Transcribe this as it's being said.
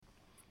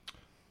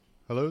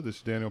Hello, this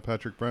is Daniel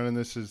Patrick Brennan.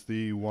 This is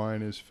the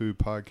Wine is Food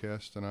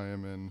podcast, and I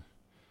am in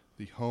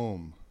the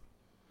home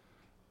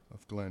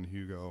of Glenn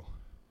Hugo,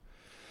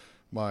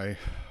 my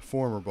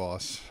former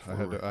boss.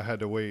 I had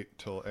to wait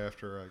till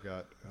after I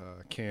got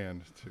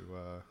canned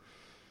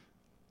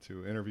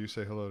to interview.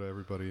 Say hello to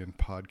everybody in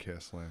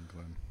podcast land,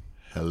 Glenn.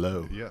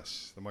 Hello.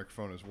 Yes, the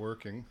microphone is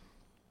working.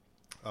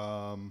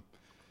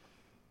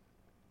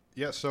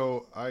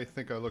 So I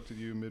think I looked at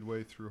you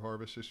midway through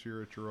harvest this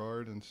year at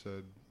Girard and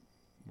said,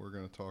 we're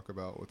going to talk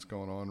about what's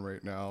going on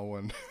right now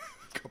when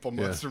a couple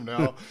months from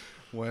now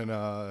when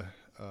by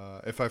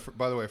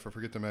the way, if I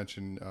forget to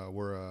mention,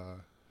 we're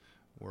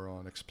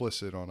on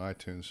explicit on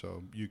iTunes,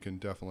 so you can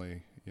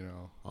definitely,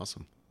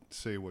 Awesome.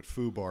 say what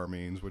FUBAR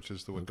means, which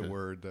is the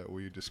word that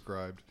we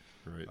described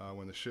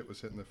when the shit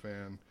was hitting the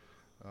fan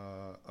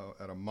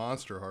at a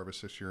monster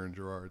harvest this year in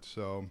Girard.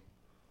 So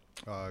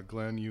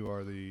Glenn, you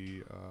are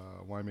the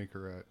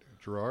winemaker at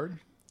Girard,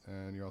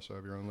 and you also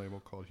have your own label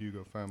called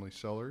Hugo Family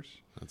Cellars.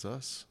 That's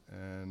us.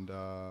 And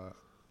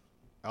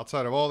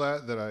outside of all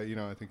that,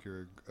 I think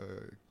you're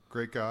a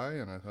great guy,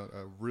 and I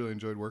really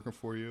enjoyed working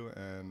for you.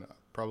 And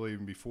probably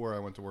even before I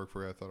went to work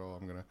for you, I thought,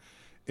 I'm going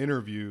to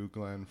interview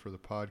Glenn for the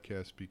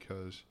podcast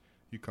because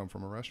you come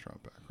from a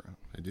restaurant background.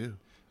 I do.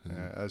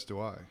 As do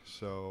I.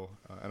 So,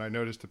 and I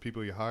noticed the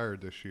people you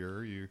hired this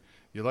year, you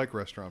like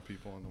restaurant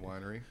people in the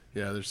winery.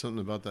 Yeah, there's something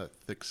about that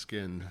thick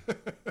skin.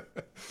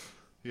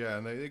 Yeah,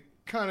 and they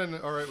kind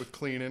of all right with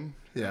cleaning.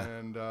 Yeah.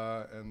 And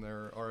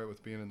they're all right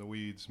with being in the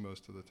weeds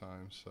most of the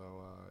time. So,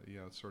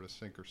 it's sort of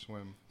sink or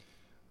swim.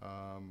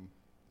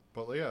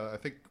 But yeah, I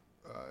think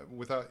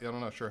I'm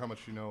not sure how much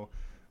you know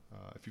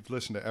if you've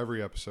listened to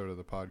every episode of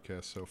the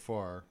podcast so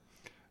far.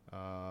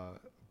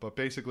 But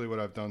basically what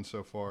I've done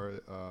so far,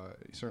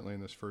 certainly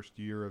in this first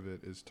year of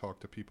it, is talk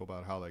to people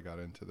about how they got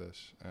into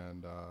this,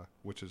 and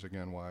which is,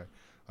 again, why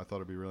I thought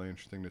it'd be really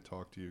interesting to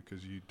talk to you,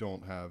 because you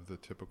don't have the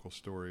typical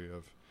story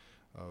of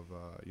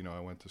I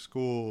went to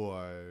school,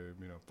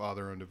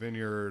 father owned a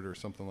vineyard or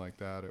something like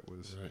that. It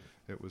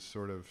was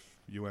sort of,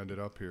 you ended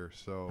up here.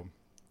 So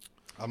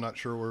I'm not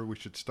sure where we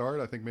should start.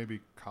 I think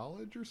maybe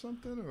college or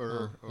something,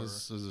 or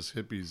As this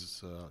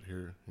hippies out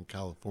here in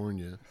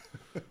California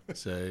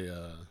say,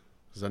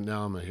 because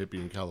now I'm a hippie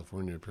in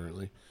California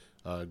apparently.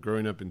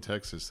 Growing up in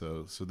Texas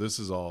though, so this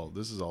is all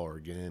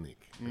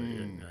organic,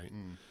 right?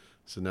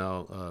 So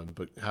now,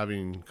 but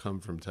having come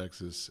from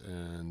Texas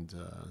and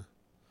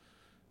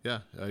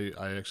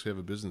I actually have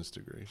a business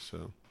degree,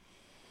 so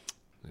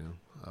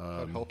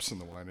that helps in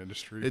the wine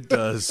industry. It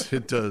does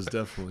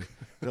definitely.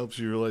 It helps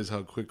you realize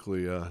how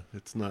quickly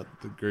it's not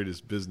the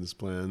greatest business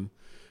plan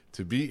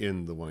to be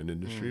in the wine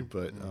industry,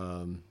 but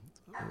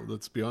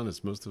let's be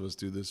honest, most of us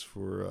do this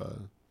for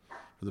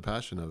the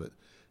passion of it.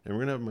 And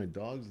we're gonna have my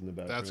dogs in the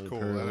background. That's cool.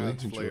 That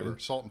adds flavor,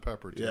 salt and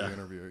pepper to the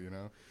interview.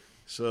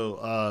 So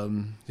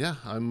I'm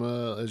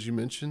as you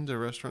mentioned, a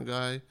restaurant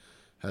guy,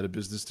 had a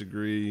business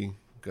degree,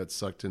 got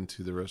sucked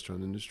into the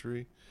restaurant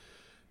industry.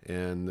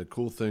 And the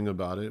cool thing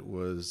about it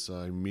was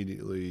I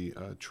immediately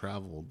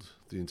traveled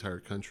the entire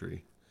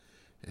country.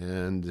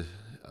 And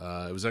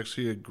it was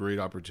actually a great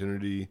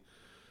opportunity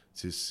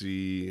to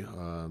see,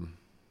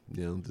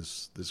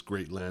 this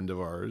great land of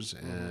ours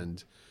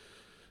and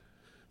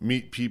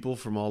meet people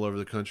from all over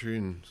the country,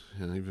 and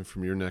even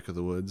from your neck of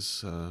the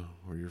woods,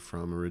 where you're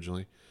from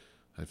originally.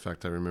 In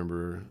fact, I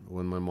remember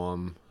when my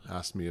mom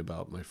asked me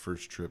about my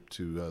first trip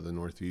to the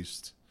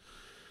Northeast.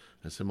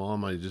 I said,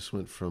 Mom, I just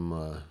went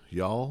from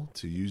y'all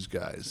to yous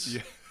guys.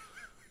 Yeah.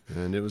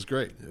 And it was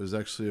great. It was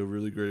actually a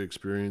really great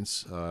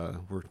experience.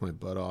 Worked my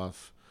butt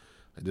off.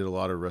 I did a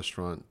lot of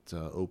restaurant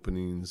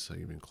openings. I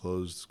even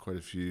closed quite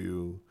a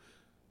few.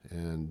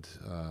 And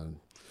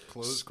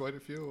closed quite a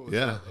few?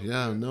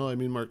 No, I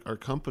mean, our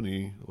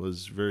company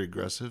was very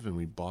aggressive, and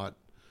we bought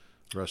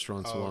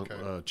restaurants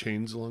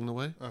chains along the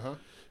way. Uh-huh.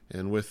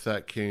 And with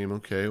that came,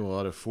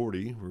 out of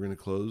 40, we're going to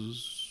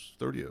close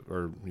 30,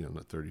 or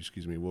not 30,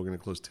 excuse me. We're going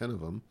to close 10 of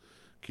them,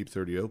 keep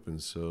 30 open.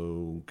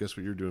 So guess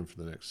what you're doing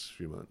for the next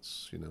few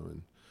months,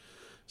 And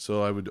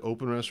so I would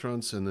open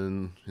restaurants and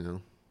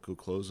then, go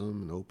close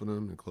them and open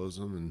them and close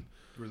them. And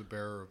you were the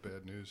bearer of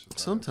bad news.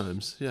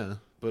 Sometimes, yeah.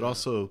 But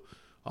also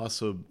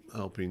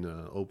helping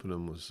open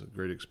them was a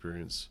great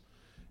experience.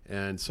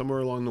 And somewhere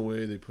along the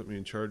way, they put me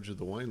in charge of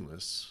the wine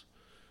lists.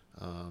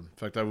 In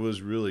fact, I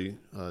was really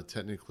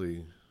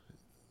technically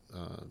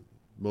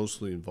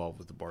mostly involved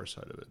with the bar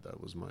side of it. That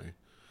was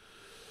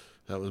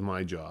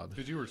my job.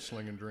 Because you were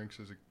slinging drinks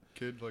as a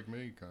kid like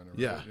me, kind of.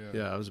 Yeah, right?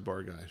 Yeah. I was a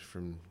bar guy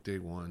from day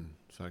one.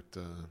 In fact,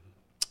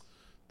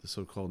 the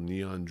so-called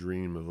neon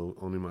dream of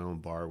owning my own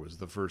bar was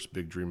the first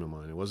big dream of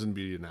mine. It wasn't to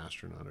be an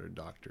astronaut or a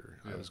doctor.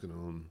 Yeah. I was going to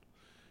own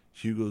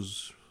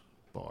Hugo's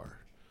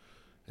Bar.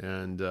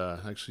 And I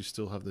actually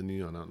still have the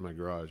neon out in my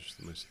garage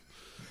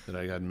that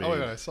I had made. Oh,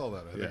 yeah, I saw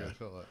that. I think I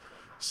saw that.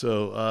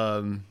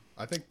 So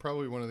I think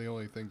probably one of the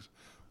only things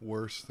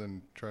worse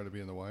than trying to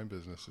be in the wine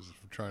business is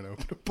trying to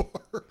open a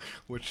bar,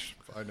 which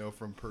I know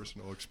from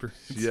personal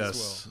experience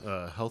as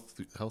well.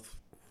 Health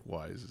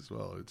wise as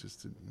well.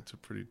 It's a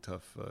pretty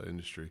tough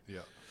industry. Yeah.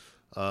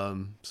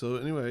 So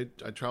anyway,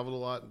 I traveled a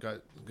lot,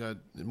 got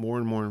more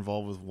and more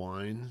involved with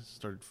wine,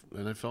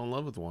 and I fell in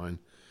love with wine.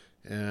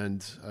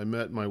 And I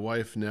met my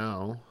wife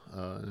now,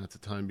 and at the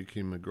time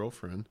became my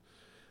girlfriend.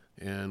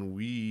 And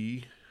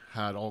we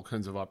had all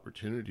kinds of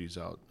opportunities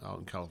out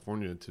in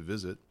California to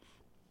visit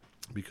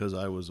because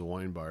I was a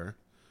wine buyer.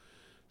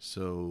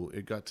 So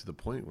it got to the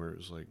point where it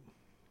was like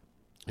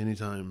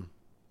anytime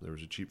there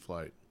was a cheap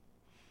flight,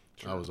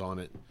 I was on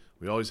it.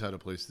 We always had a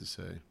place to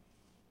stay.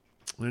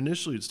 And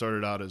initially it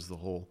started out as the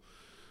whole,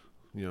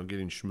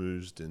 getting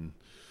schmoozed and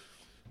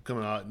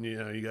coming out, and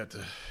you got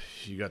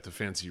the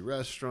fancy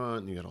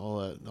restaurant, and you got all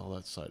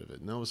that side of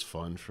it, and that was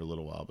fun for a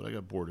little while. But I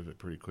got bored of it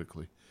pretty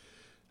quickly.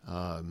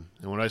 And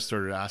when I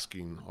started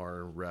asking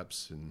our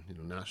reps and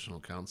national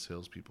account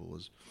salespeople,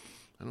 was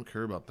I don't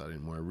care about that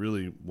anymore. I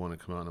really want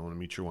to come out and I want to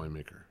meet your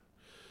winemaker.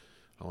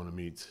 I want to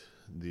meet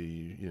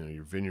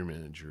your vineyard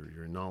manager,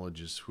 your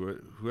enologist,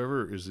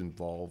 whoever is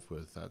involved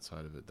with that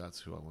side of it. That's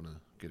who I want to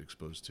get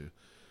exposed to.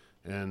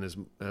 And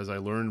as I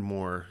learned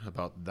more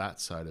about that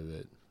side of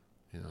it,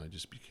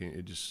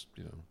 it just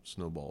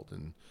snowballed.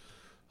 And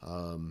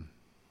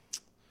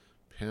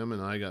Pam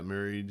and I got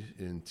married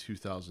in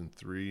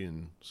 2003,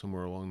 and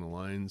somewhere along the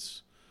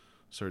lines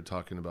started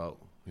talking about,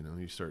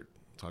 you start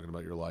talking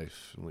about your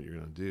life and what you're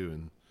going to do.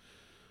 And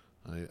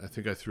I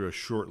think I threw a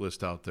short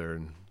list out there,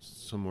 and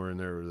somewhere in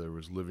there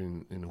was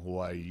living in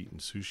Hawaii eating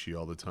sushi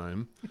all the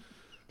time.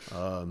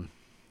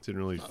 Didn't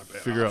really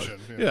figure option,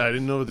 out. Yeah, I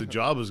didn't know what the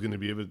job was going to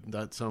be, but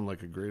that sounded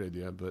like a great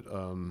idea. But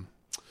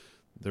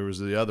there was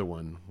the other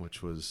one,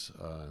 which was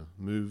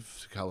move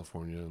to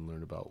California and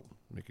learn about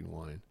making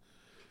wine.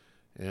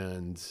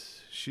 And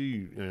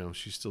she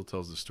still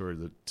tells the story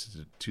that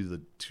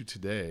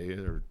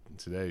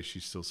today she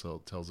still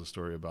tells the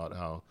story about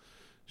how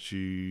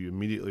she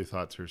immediately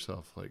thought to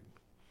herself, like,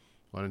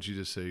 why don't you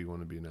just say you want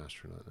to be an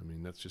astronaut? I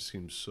mean, that just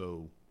seems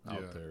so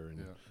out there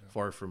and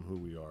far from who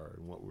we are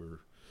and what we're.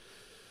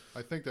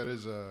 I think that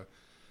is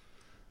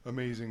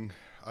amazing.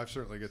 I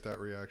certainly get that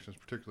reaction,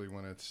 particularly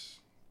when it's,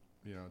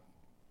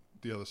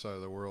 the other side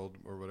of the world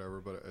or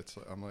whatever. But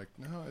I'm like,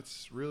 no,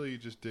 it's really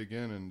just dig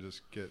in and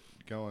just get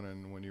going.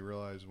 And when you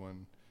realize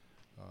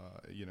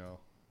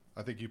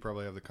I think you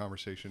probably have the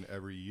conversation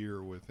every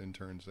year with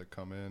interns that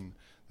come in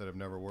that have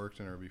never worked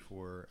in there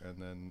before,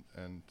 and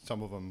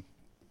some of them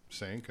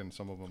sink and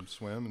some of them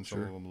swim and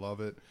some of them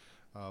love it.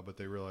 But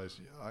they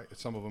realize,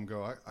 some of them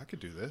go, I could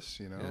do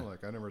this,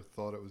 like I never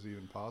thought it was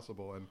even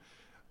possible. And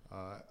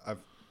I've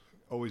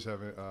always have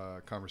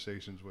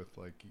conversations with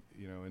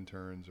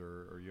interns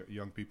or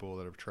young people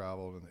that have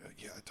traveled, and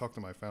I talk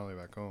to my family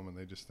back home, and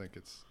they just think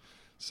it's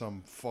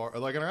some far,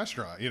 like a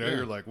restaurant,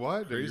 you're like,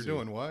 what? Crazy. You're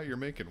doing what? You're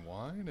making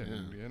wine,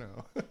 and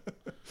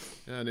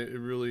Yeah, and it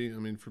really, I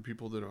mean, for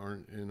people that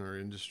aren't in our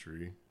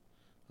industry,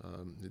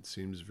 it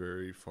seems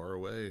very far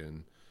away.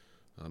 And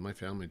my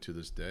family to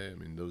this day, I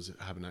mean, those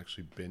that haven't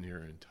actually been here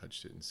and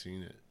touched it and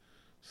seen it,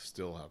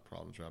 still have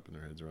problems wrapping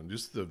their heads around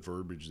just the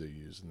verbiage they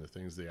use and the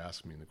things they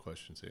ask me and the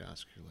questions they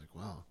ask. You're like,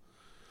 wow.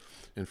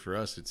 And for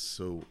us, it's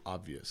so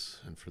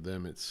obvious, and for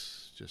them,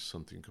 it's just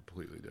something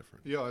completely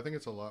different. Yeah, I think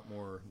it's a lot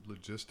more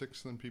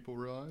logistics than people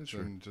realize,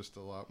 and just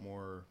a lot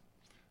more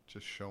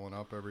just showing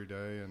up every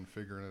day and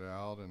figuring it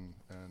out. And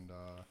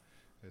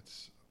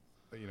it's,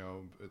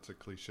 it's a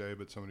cliche,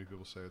 but so many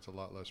people say it's a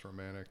lot less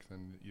romantic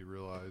than you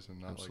realize,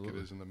 and not like it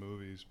is in the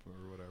movies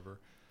or whatever.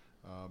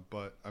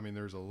 But I mean,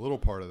 there's a little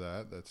part of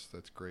that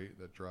that's great,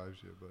 that drives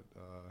you. But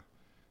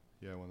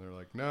when they're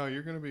like, no,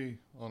 you're going to be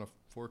on a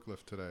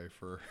forklift today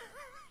for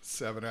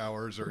 7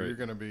 hours, or you're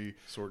going to be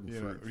sorting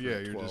fruit.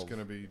 You're 12. Just going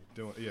to be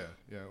doing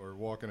or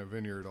walking a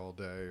vineyard all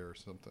day or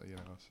something.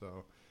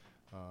 So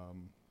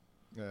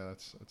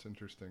that's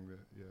interesting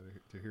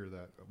to hear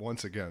that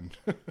once again.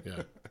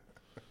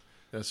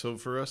 Yeah. So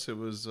for us, it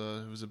was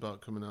about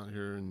coming out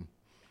here and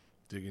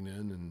digging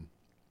in,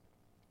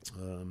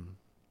 and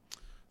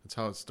that's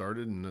how it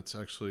started. And that's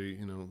actually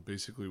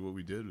basically what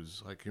we did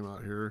was I came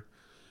out here,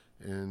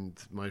 and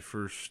my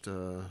first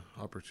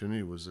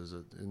opportunity was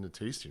in the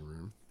tasting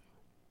room.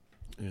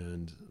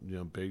 And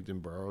begged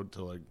and borrowed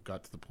till I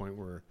got to the point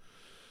where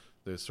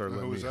they started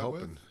letting me help.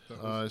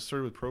 I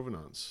started with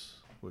Provenance,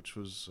 which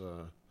was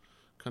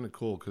kind of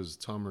cool because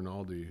Tom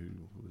Rinaldi, who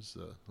was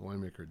the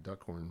winemaker at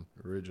Duckhorn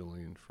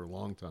originally and for a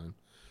long time,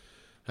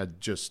 had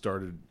just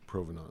started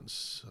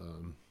Provenance,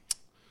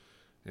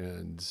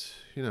 and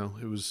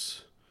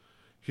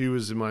he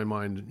was in my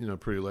mind a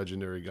pretty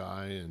legendary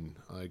guy, and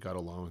I got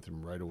along with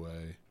him right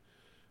away.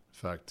 In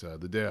fact,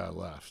 the day I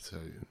left,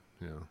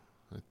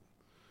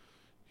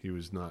 he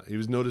was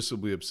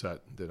noticeably upset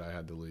that I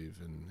had to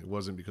leave, and it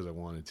wasn't because I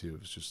wanted to. It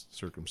was just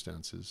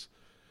circumstances.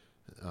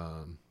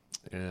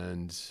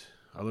 And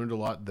I learned a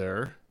lot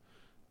there,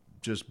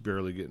 just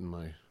barely getting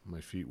my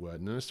feet wet.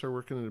 And then I started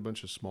working at a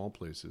bunch of small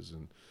places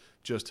and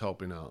just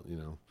helping out,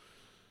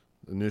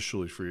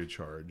 initially free of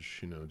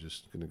charge,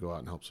 just going to go out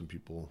and help some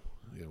people,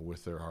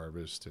 with their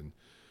harvest and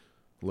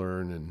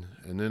learn.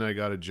 And then I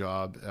got a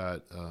job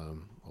at a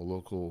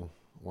local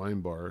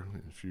wine bar.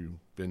 If you've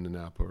been to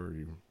Napa or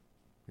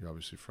you're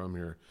obviously from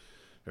here,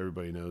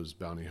 everybody knows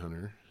Bounty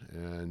Hunter.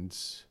 And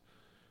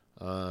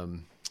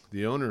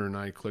the owner and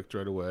I clicked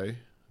right away,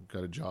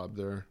 got a job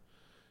there.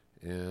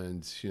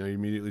 And, he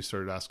immediately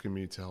started asking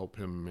me to help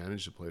him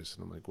manage the place.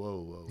 And I'm like,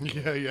 whoa.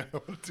 Yeah, I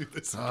want to do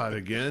this. God,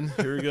 again?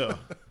 Here we go.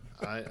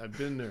 I've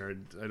been there.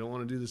 I don't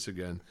want to do this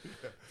again.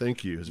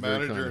 Thank you. It's very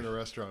Manager kind. in a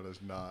restaurant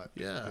is not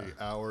Yeah.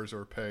 the hours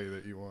or pay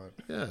that you want.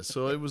 Yeah,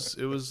 so it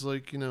was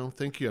like,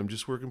 thank you. I'm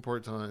just working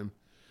part-time.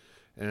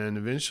 And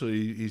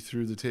eventually he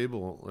threw the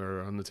table,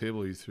 or on the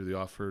table, he threw the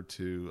offer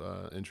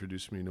to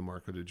introduce me to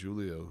Marco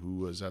DiGiulio, who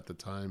was at the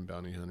time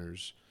Bounty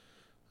Hunter's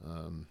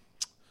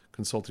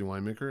consulting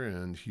winemaker.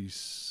 And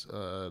he's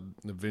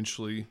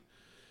eventually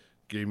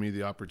gave me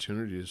the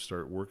opportunity to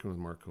start working with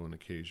Marco on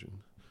occasion.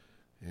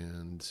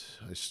 And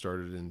I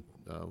started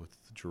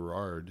with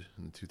Girard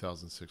in the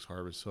 2006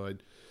 harvest. So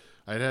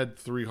I'd had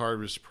 3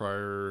 harvests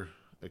prior,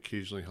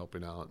 occasionally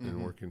helping out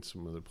and working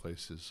some other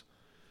places.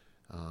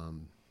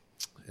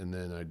 And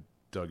then I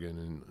dug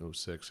in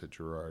 06 at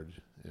Girard,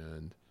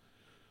 and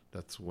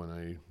that's when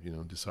I,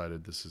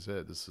 decided this is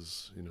it. This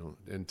is,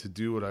 and to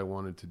do what I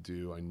wanted to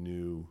do, I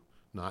knew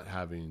not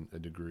having a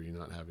degree,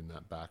 not having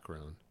that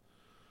background,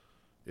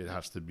 it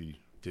has to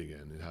be dig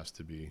in. It has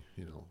to be,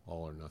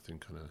 all or nothing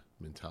kind of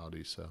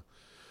mentality. So,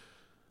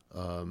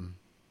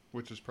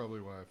 Which is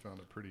probably why I found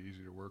it pretty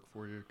easy to work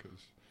for you,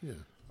 because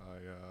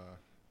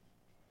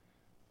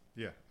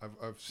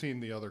I've seen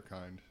the other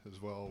kind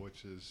as well,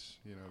 which is,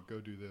 go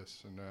do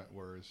this and that,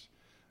 whereas,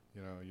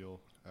 you'll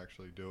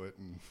actually do it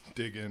and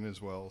dig in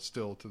as well,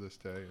 still to this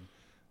day. And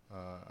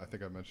I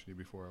think I mentioned to you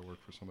before, I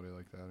worked for somebody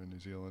like that in New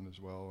Zealand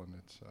as well, and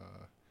it's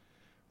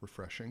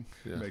refreshing.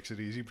 Yeah. It makes it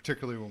easy,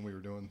 particularly when we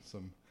were doing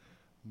some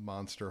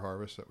monster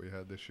harvest that we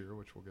had this year,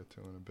 which we'll get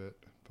to in a bit.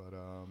 But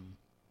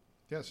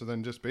so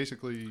then just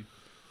basically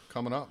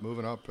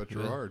moving up at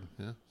Girard.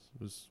 Yeah.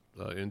 It was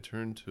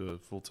intern to a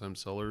full-time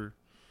cellar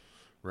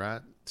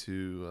rat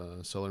to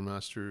cellar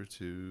master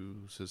to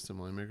assistant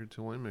winemaker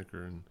to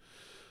winemaker.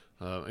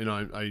 And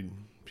I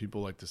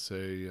people like to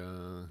say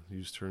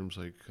use terms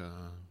like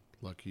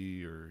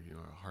lucky or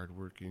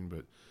hardworking,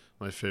 but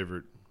my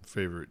favorite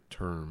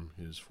term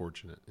is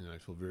fortunate, and I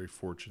feel very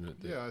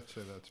fortunate that I'd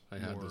say that's I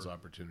had those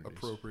opportunities.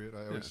 Appropriate.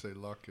 I always say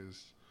luck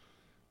is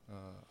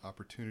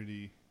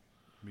opportunity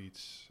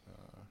meets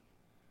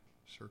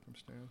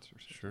circumstance or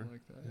something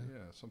like that.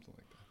 Yeah, something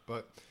like that.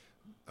 But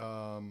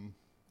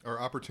or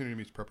opportunity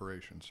meets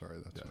preparation. Sorry,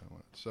 that's what I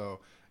wanted.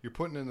 So you're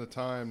putting in the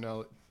time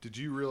now. Did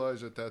you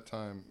realize at that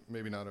time,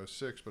 maybe not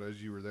 06, but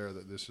as you were there,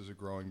 that this is a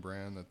growing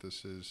brand, that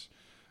this is,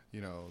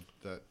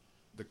 that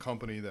the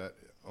company that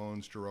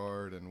owns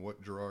Girard and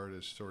what Girard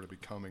is sort of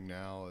becoming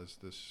now as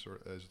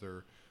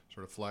their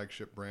sort of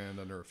flagship brand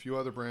under a few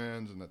other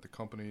brands, and that the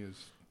company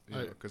is,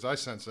 because I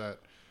sense that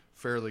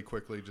fairly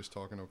quickly just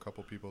talking to a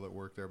couple people that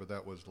work there, but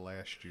that was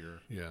last year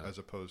as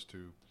opposed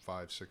to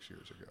 5-6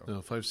 years ago. No,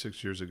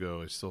 5-6 years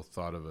ago, I still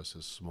thought of us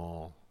as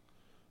small,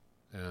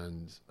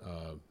 and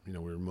we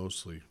were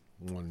mostly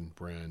one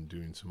brand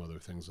doing some other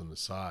things on the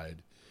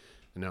side,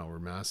 and now we're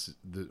massive.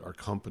 Our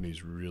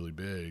company's really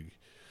big,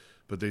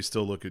 but they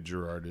still look at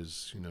Girard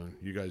as,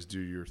 you guys do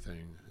your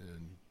thing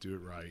and do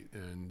it right,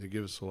 and they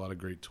give us a lot of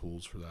great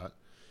tools for that.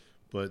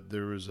 But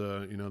there was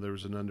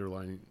an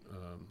underlying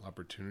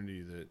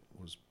opportunity that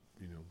was,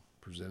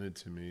 presented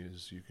to me,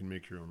 is you can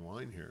make your own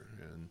wine here,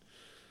 and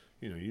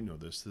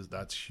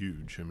that's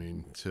huge. I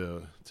mean,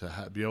 to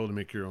be able to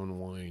make your own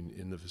wine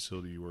in the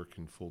facility you work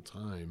in full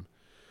time,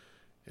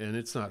 and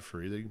it's not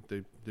free.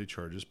 They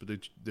charge us, but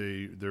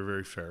they're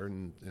very fair,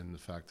 and the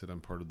fact that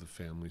I'm part of the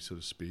family, so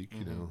to speak,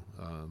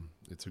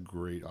 it's a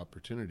great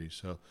opportunity.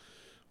 So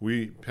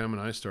Pam and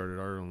I started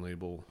our own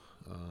label.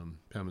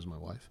 Pam is my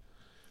wife.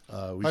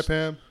 Hi,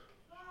 Pam.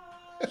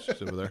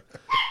 She's over there.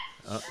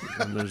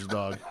 And there's a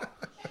dog.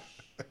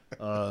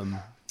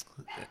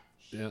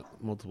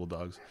 Multiple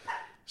dogs.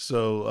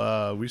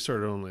 So we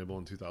started our own label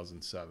in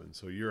 2007.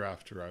 So a year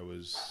after I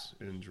was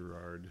in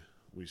Girard,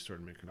 we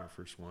started making our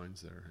first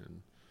wines there.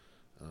 And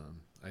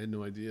I had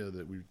no idea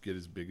that we'd get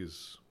as big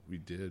as we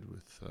did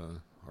with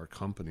our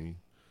company.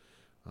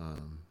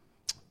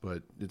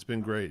 But it's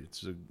been great.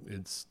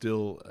 It's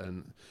still,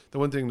 and the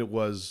one thing that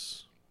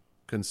was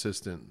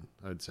consistent,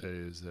 I'd say,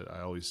 is that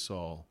I always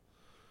saw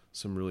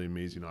some really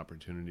amazing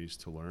opportunities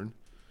to learn.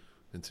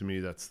 And to me,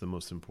 that's the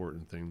most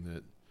important thing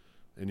that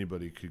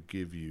anybody could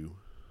give you.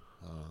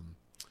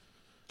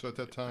 So at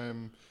that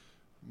time,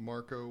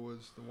 Marco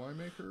was the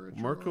winemaker at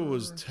Marco Girard?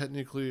 was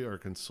technically our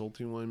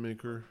consulting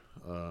winemaker.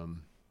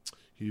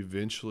 He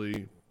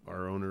eventually,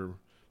 our owner,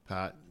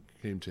 Pat,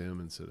 came to him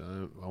and said,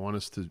 I want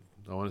us to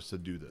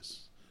do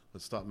this.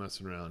 Let's stop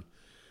messing around.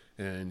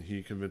 And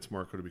he convinced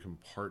Marco to become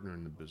a partner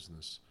in the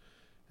business.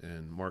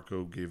 And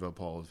Marco gave up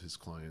all of his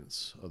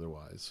clients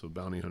otherwise. So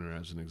Bounty Hunter,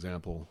 as an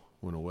example,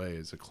 went away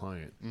as a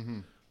client.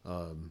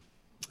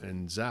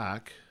 And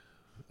Zach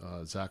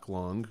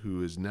Long,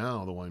 who is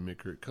now the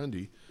winemaker at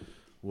Cundy,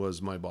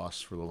 was my boss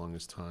for the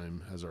longest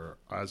time as our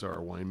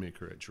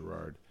winemaker at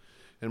Girard.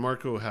 And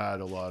Marco had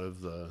a lot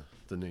of the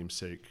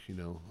namesake,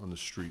 on the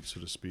street,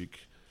 so to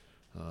speak,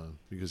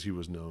 because he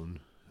was known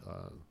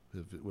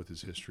with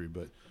his history.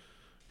 But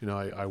you know,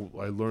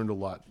 I learned a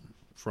lot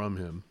from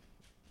him.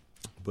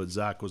 But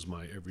Zach was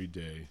my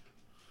everyday,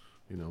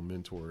 you know,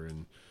 mentor,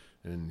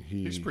 and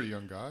he's a pretty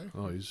young guy.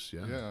 Oh, he's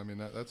yeah. I mean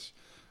that's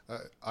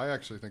I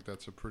actually think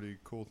that's a pretty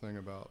cool thing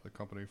about the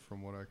company.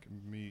 From what I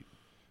can meet,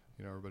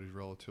 you know, everybody's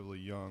relatively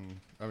young.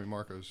 I mean,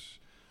 Marco's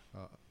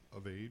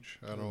of age.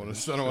 I don't want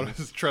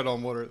to tread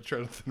on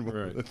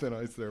thin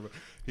ice there, but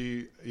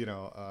he, you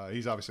know,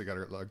 he's obviously got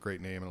a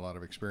great name and a lot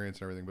of experience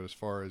and everything. But as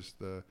far as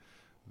the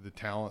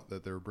talent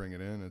that they're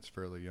bringing in, it's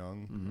fairly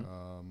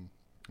young,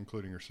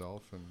 including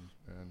yourself and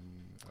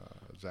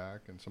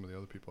Zach and some of the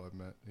other people I've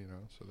met. You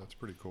know, so that's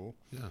pretty cool.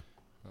 Yeah,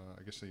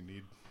 I guess they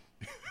need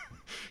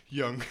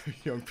young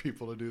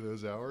people to do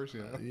those hours.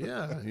 You know.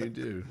 Yeah, you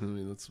do. I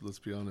mean, let's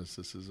be honest.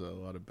 This is a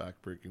lot of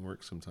backbreaking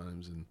work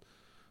sometimes, and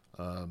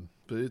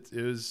but it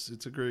is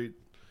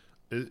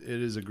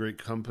a great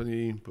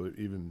company. But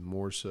even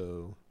more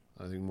so,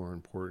 I think more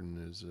important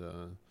is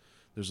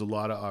there's a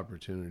lot of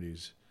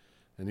opportunities,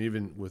 and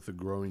even with the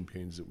growing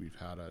pains that we've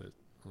had at it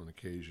on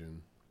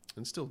occasion,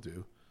 and still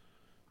do.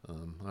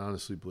 I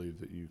honestly believe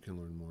that you can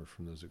learn more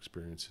from those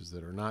experiences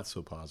that are not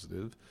so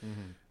positive.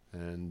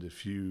 And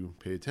if you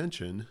pay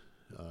attention,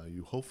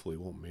 you hopefully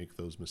won't make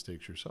those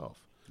mistakes yourself.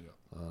 Yeah.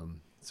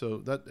 So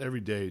that every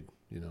day,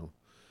 you know,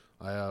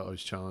 I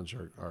always challenge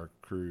our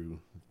crew,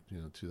 you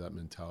know, to that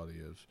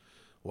mentality of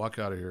walk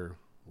out of here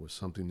with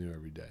something new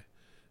every day.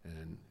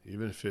 And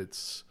even if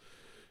it's,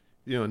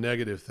 you know, a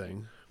negative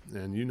thing,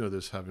 and you know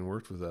this having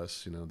worked with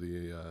us, you know,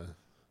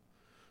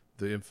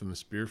 the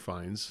infamous beer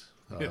fines.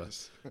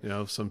 Yes. You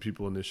know, some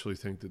people initially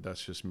think that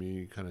that's just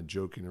me kind of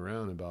joking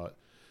around about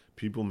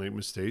people make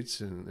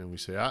mistakes, and we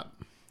say,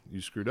 you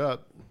screwed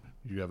up,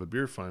 you have a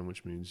beer fine,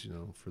 which means, you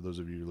know, for those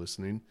of you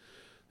listening,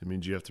 it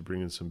means you have to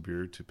bring in some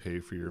beer to pay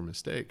for your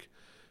mistake.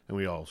 And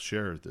we all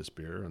share this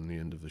beer on the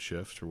end of the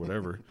shift or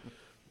whatever.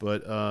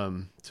 But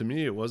to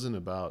me, it wasn't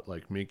about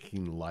like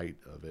making light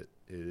of it.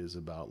 It is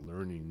about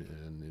learning,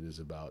 and it is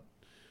about,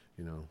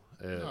 you know,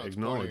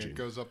 acknowledging. It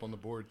goes up on the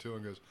board too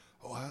and goes,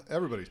 oh,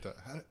 everybody's done.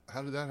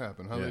 How did that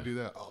happen? How did they do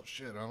that? Oh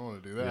shit, I don't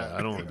want to do that. Yeah,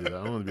 I don't want to do that.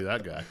 I don't want to be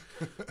that guy.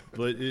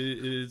 But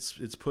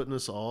it's putting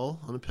us all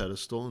on a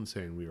pedestal and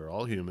saying we are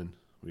all human.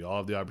 We all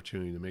have the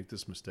opportunity to make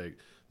this mistake.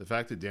 The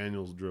fact that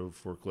Daniel drove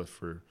forklift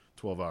for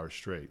 12 hours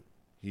straight,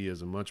 he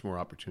has a much more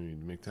opportunity to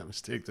make that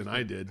mistake than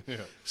I did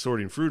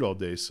sorting fruit all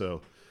day.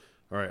 So,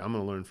 all right, I'm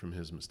going to learn from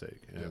his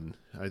mistake. And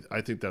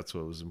I think that's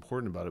what was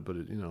important about it. But,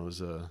 you know,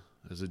 as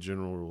a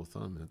general rule of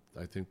thumb,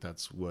 I think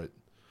that's what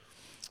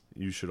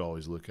you should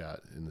always look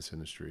at in this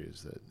industry,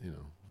 is that, you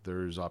know,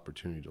 there is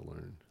opportunity to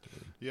learn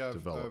and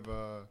develop.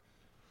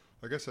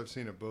 I guess I've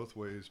seen it both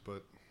ways,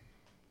 but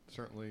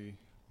certainly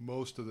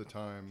most of the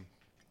time,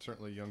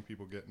 certainly young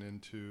people getting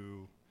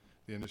into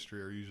the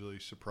industry are usually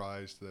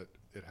surprised that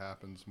it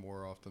happens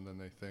more often than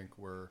they think,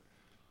 where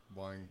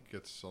wine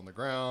gets on the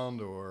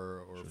ground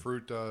or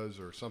fruit does,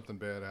 or something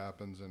bad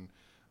happens, and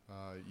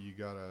you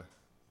gotta,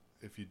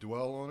 if you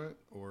dwell on it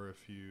or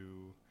if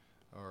you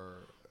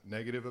are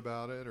negative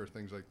about it or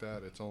things like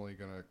that, it's only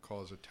going to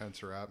cause a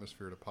tenser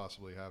atmosphere to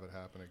possibly have it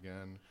happen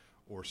again,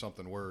 or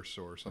something worse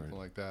or something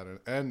like that.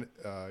 And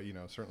you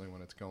know, certainly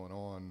when it's going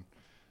on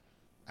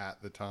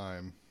at the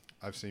time,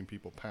 I've seen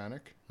people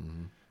panic,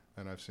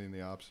 and I've seen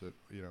the opposite.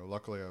 You know,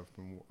 luckily I've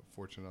been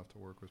fortunate enough to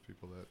work with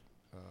people that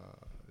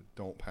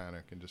don't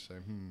panic and just say,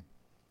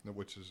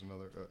 which is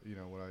another, you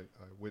know, what I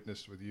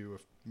witnessed with you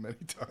many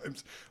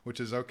times, which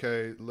is,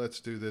 okay, let's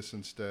do this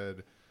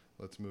instead.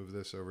 Let's move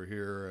this over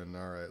here, and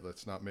all right,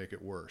 let's not make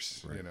it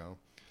worse, you know,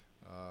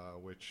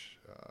 which,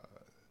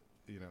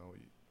 you know,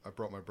 I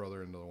brought my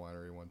brother into the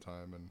winery one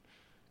time, and,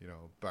 you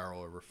know,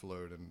 barrel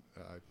overflowed, and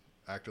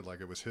I acted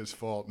like it was his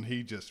fault, and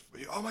he just,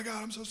 oh my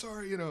God, I'm so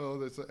sorry, you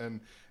know,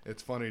 and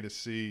it's funny to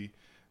see,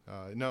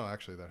 no,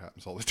 actually that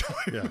happens all the time.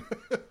 Yeah,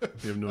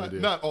 you have no idea.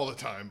 Not all the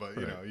time, but,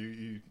 you know,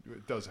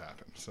 it does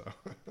happen, so.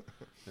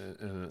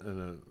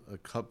 And a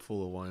cup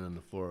full of wine on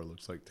the floor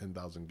looks like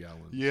 10,000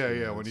 gallons.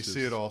 Yeah. When you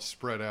see it all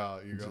spread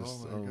out, you go,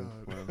 "Oh my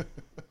God!" Wow.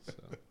 So,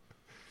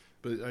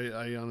 but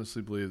I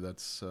honestly believe that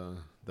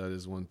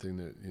is one thing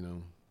that, you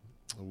know,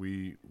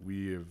 we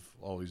have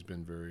always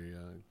been very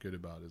good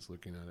about, is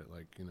looking at it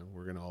like, you know,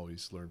 we're going to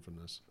always learn from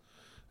this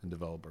and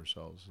develop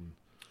ourselves.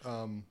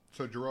 And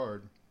so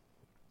Gerard,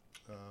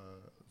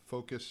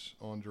 focus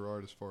on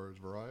Gerard as far as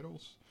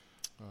varietals.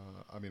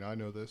 I mean, I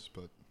know this,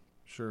 but.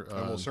 Sure.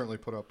 And we'll certainly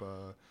put up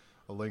a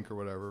link or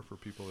whatever for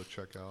people to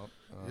check out.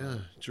 Yeah,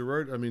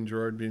 Gerard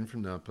being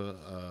from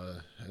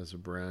Napa, as a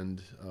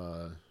brand,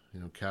 you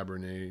know,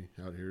 Cabernet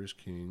out here is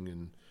king,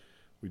 and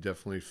we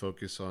definitely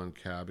focus on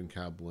Cab and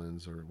Cab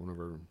blends, or one of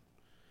our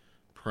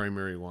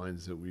primary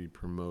wines that we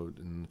promote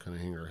and kind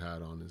of hang our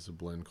hat on is a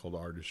blend called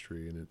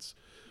Artistry, and it's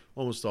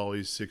almost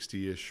always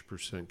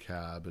 60-ish%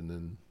 Cab, and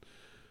then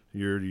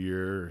year to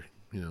year,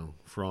 you know,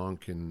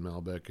 Franc and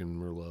Malbec and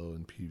Merlot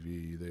and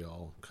PV, they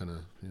all kind of,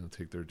 you know,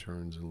 take their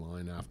turns in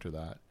line after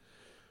that.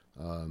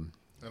 And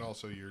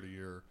also year to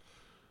year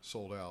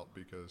sold out,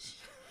 because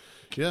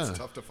it's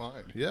tough to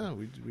find. Yeah,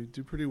 we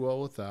do pretty well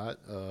with that.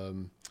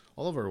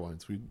 all of our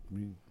wines. We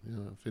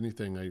if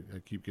anything, I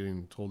keep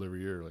getting told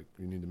every year, like,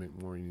 you need to make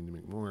more, you need to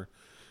make more.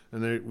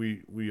 And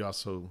we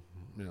also,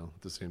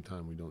 at the same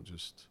time, we don't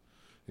just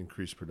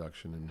increase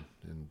production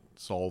and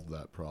solve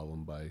that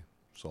problem by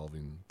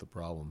solving the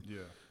problem.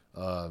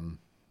 Yeah.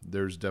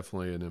 There's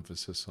definitely an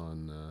emphasis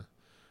on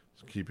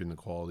keeping the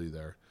quality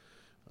there.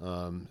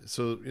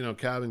 So,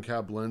 cab and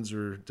cab blends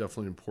are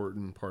definitely an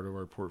important part of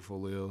our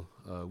portfolio.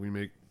 We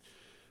make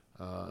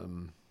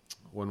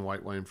one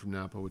white wine from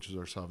Napa, which is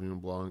our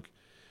Sauvignon Blanc.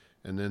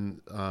 And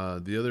then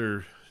the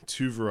other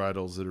two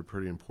varietals that are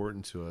pretty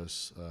important to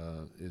us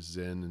is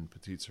Zen and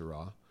Petit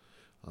Syrah.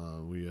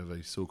 We have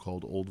a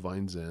so-called Old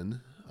Vine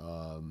Zen,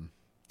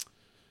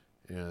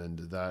 and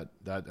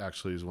that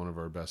actually is one of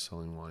our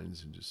best-selling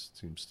wines and just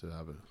seems to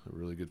have a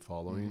really good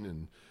following.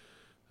 And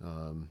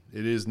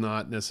it is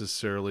not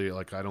necessarily,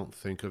 like, I don't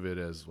think of it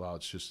as, wow,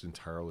 it's just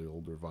entirely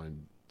older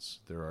vines.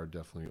 There are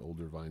definitely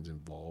older vines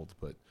involved,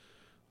 but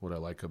what I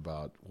like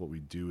about what we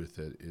do with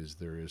it is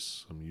there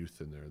is some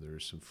youth in there. There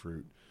is some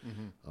fruit,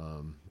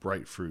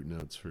 bright fruit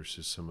notes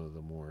versus some of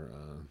the more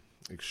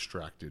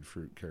extracted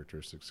fruit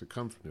characteristics that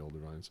come from the older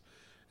vines.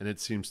 And it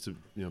seems to,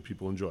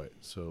 people enjoy it.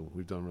 So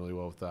we've done really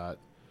well with that.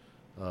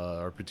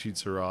 Our Petit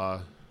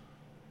Syrah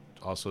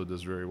also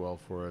does very well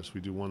for us.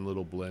 We do one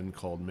little blend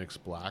called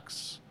Mixed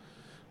Blacks,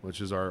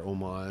 which is our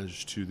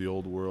homage to the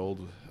old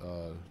world.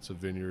 It's a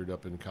vineyard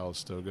up in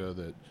Calistoga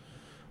that,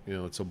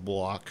 it's a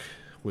block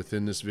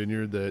within this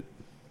vineyard that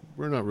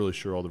we're not really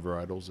sure all the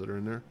varietals that are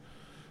in there.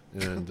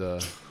 And,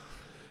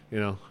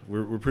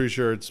 we're pretty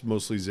sure it's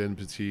mostly Zen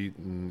Petit,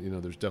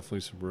 and, there's definitely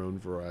some Rhone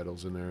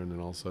varietals in there. And then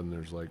all of a sudden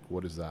there's like,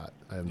 what is that?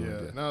 I have no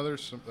idea. No,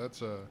 there's some,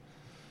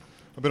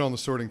 I've been on the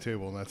sorting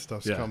table and that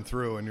stuff's come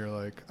through and you're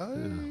like,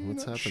 I'm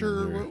not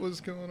sure what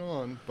was going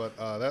on. But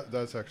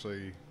that's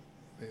actually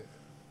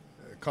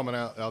coming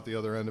out the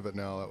other end of it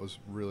now. That was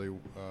really,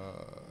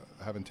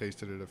 having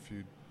tasted it a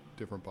few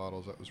different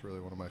bottles, that was really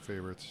one of my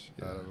favorites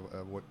out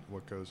of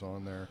what goes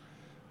on there.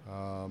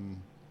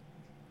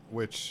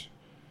 Which,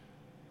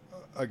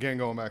 again,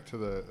 going back to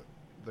the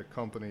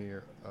company,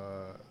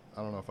 I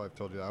don't know if I've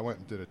told you, I went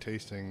and did a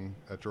tasting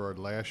at Gerard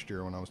last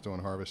year when I was doing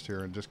Harvest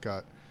here and just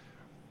got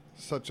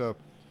such a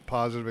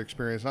positive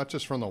experience, not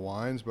just from the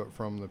wines, but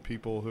from the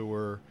people who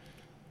were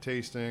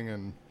tasting.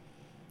 And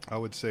I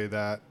would say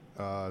that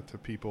to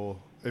people,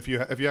 if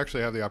you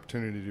actually have the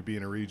opportunity to be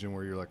in a region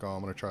where you're like, oh,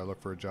 I'm going to try to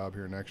look for a job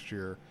here next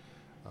year.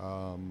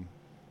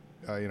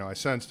 I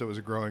sensed it was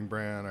a growing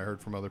brand. I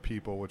heard from other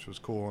people, which was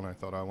cool, and I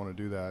thought I want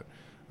to do that.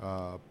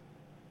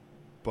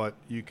 But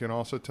you can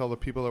also tell the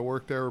people that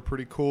work there were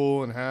pretty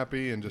cool and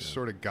happy and just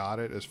sort of got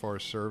it as far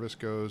as service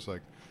goes,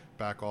 like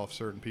back off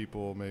certain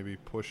people, maybe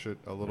push it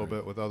a little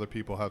bit with other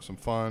people, have some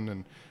fun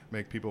and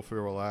make people feel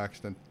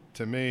relaxed. And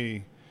to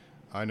me,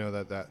 I know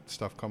that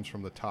stuff comes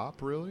from the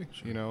top, really,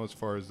 as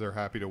far as they're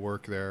happy to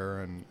work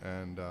there.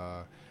 And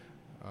I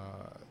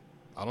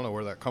don't know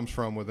where that comes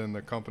from within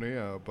the company,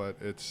 but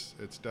it's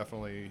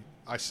definitely,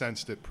 I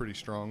sensed it pretty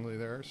strongly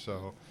there.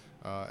 So,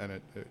 and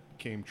it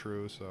came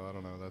true. So I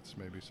don't know, that's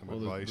maybe some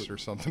advice or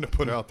something to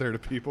put out there to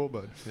people.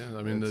 But yeah,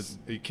 I mean,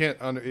 you can't,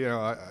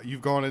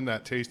 you've gone in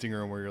that tasting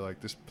room where you're like,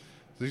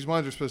 these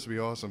wines are supposed to be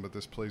awesome, but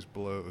this place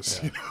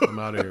blows. Yeah, I'm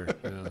out of here.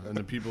 And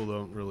the people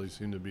don't really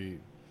seem to be,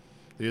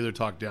 they either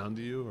talk down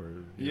to you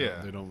or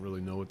they don't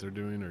really know what they're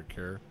doing or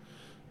care.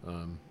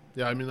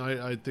 I mean,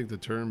 I think the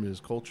term is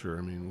culture.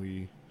 I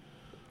mean,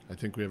 I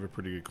think we have a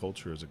pretty good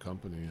culture as a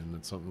company, and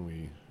it's something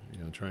we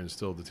try and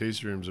instill. The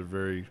tasting rooms are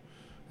very,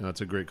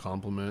 it's a great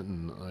compliment,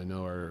 and I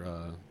know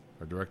our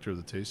director of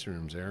the tasting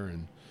rooms,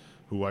 Erin,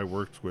 who I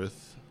worked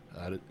with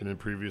in a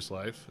previous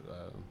life,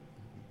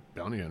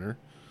 bounty hunter.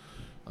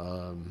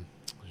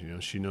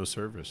 She knows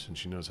service, and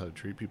she knows how to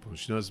treat people, and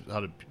she knows how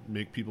to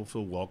make people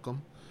feel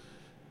welcome.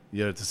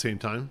 Yet at the same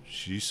time,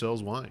 she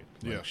sells wine.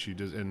 She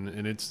does,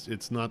 and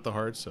it's not the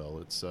hard sell.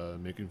 It's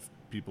making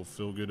people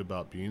feel good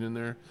about being in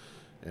there.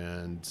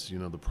 And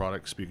the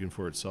product speaking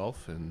for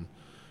itself, and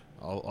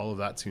all of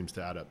that seems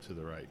to add up to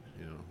the right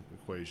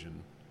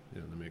equation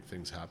to make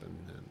things happen,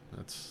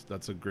 and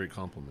that's a great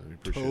compliment. We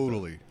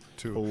appreciate that.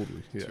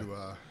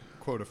 To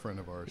quote a friend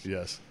of ours.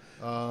 Yes.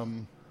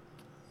 And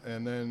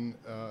then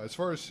as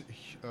far as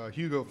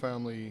Hugo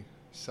family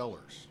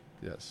cellars,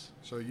 yes.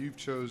 So you've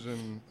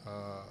chosen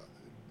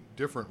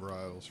different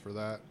varietals for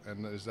that,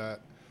 and is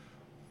that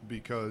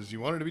because you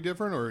wanted to be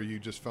different, or you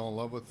just fell in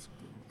love with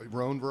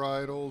Rhone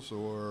varietals,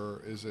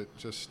 or is it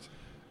just,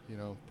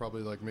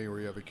 probably like me, where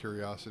you have a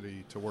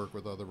curiosity to work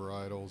with other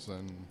varietals?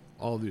 And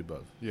all of the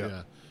above.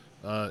 Yeah.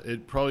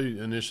 It probably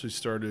initially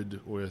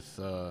started with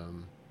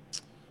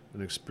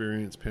an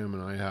experience Pam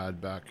and I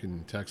had back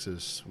in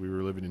Texas. We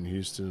were living in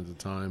Houston at the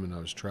time, and I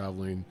was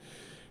traveling,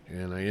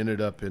 and I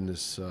ended up in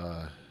this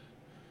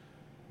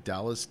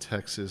Dallas,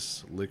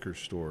 Texas liquor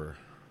store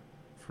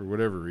for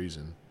whatever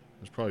reason.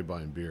 I was probably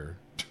buying beer.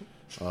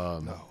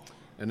 No.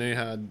 And they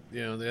had, they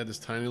had this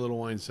tiny little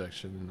wine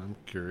section, and I'm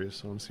curious,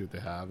 so I want to see what they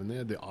have. And they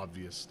had the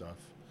obvious stuff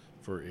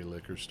for a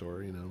liquor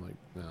store,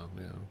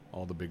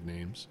 all the big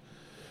names.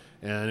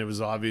 And it was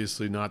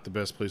obviously not the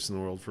best place in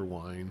the world for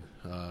wine.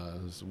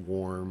 It was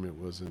warm. It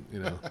wasn't,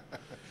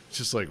 it's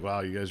just like,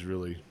 wow, you guys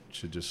really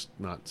should just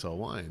not sell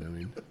wine. I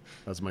mean,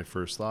 that's my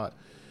first thought.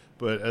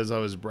 But as I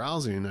was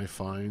browsing, I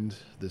find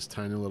this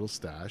tiny little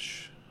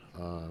stash.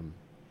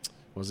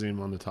 Wasn't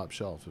even on the top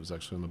shelf. It was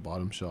actually on the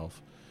bottom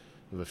shelf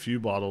of a few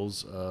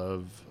bottles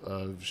of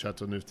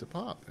Chateauneuf du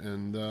Pape.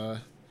 And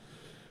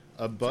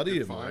a buddy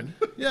of mine.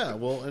 Yeah,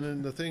 well, and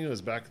then the thing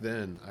was, back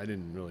then, I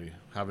didn't really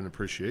have an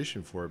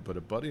appreciation for it, but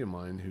a buddy of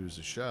mine who's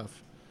a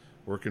chef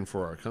working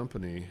for our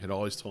company had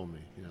always told me,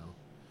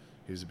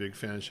 he's a big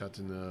fan of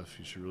Chateauneuf.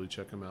 You should really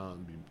check him out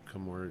and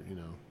become more,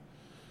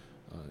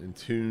 in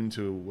tune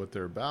to what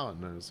they're about.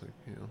 And I was like,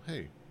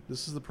 hey,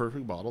 this is the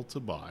perfect bottle to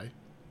buy.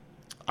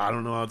 I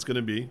don't know how it's going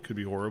to be. Could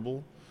be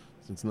horrible.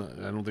 It's not.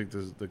 I don't think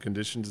the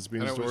conditions it's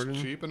being stored in. And it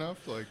was cheap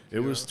enough? It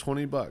was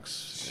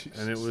 $20,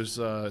 and it was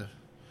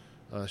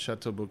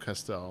Chateau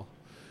Beaucastel.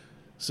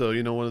 So,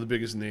 one of the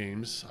biggest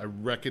names. I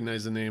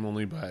recognize the name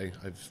only by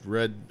I've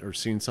read or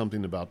seen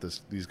something about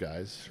these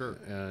guys. Sure.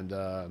 And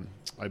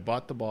I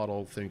bought the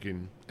bottle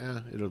thinking,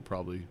 it'll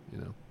probably,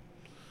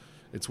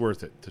 it's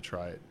worth it to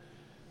try it.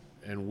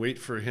 And wait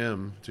for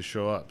him to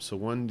show up. So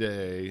one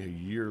day, a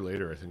year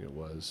later, I think it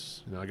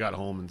was, I got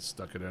home and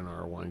stuck it in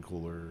our wine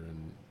cooler.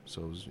 And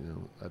so it was,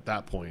 at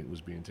that point, it was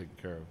being taken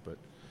care of. But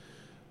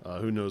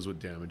who knows what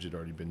damage had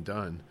already been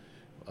done.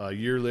 A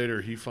year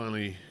later, he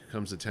finally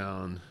comes to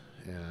town,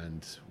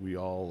 and we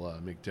all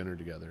make dinner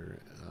together.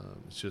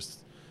 It's just,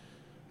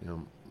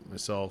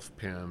 myself,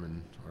 Pam,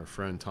 and our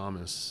friend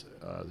Thomas,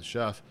 the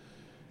chef.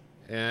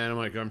 And I'm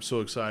like, I'm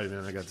so excited,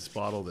 man. I got this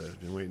bottle that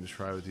I've been waiting to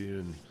try with you.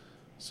 And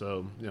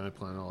so, I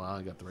plan it all out.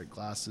 I got the right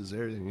glasses,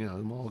 everything.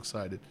 I'm all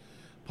excited.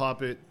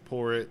 Pop it,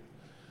 pour it,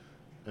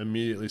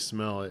 immediately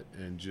smell it,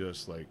 and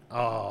just like,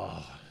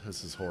 oh,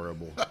 this is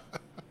horrible.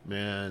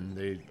 Man,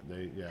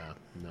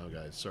 no,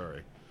 guys,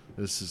 sorry.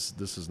 This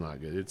is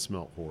not good. It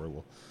smelled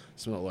horrible.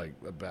 It smelled like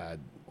a bad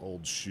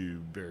old shoe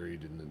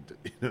buried in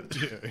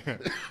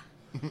the.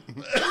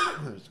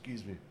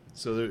 Excuse me.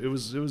 So it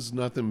was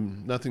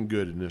nothing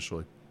good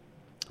initially,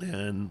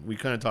 and we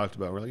kind of talked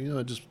about it. We're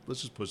like,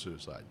 let's just push it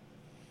aside.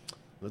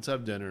 Let's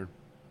have dinner.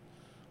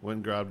 Went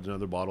and grabbed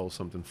another bottle of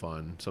something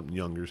fun, something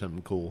younger,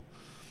 something cool.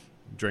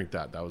 Drank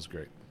that. That was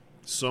great.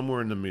 Somewhere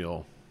in the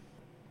meal,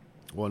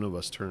 one of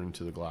us turned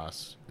to the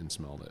glass and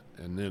smelled it,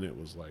 and then it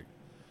was like,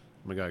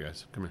 oh my God,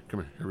 guys, come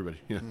here, everybody.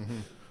 Mm-hmm.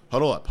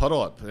 Huddle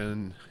up.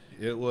 And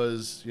it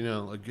was,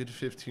 a good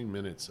 15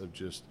 minutes of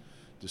just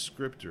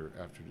descriptor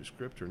after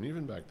descriptor. And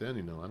even back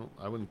then,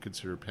 I wouldn't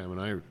consider Pam and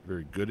I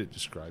very good at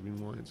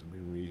describing wines. I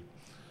mean,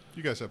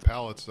 you guys have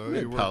palettes, though. We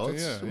had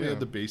palettes. We had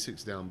the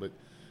basics down, but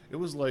it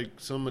was like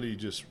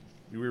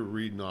we were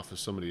reading off of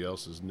somebody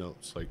else's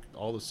notes. Like,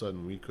 all of a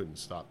sudden, we couldn't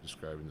stop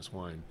describing this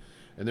wine.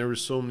 And there were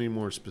so many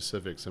more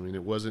specifics. I mean,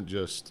 it wasn't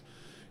just,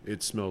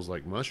 it smells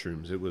like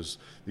mushrooms. It was,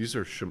 these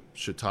are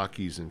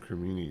shiitakes and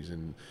creminis.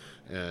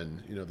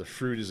 And the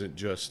fruit isn't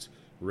just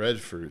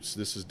red fruits.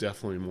 This is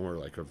definitely more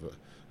like of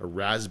a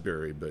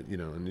raspberry, but,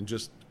 and then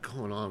just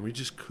going on. We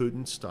just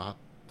couldn't stop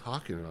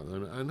talking about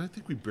them. And I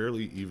think we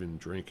barely even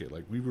drank it.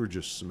 Like, we were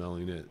just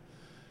smelling it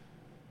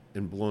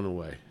and blown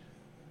away.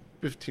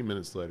 15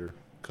 minutes later,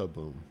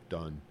 kaboom,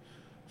 done.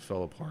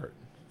 Fell apart,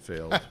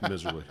 failed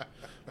miserably.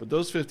 But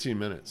those 15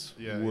 minutes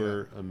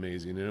were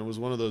amazing. And it was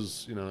one of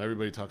those,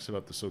 everybody talks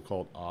about the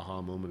so-called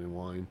aha moment in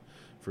wine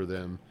for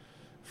them.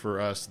 For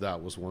us,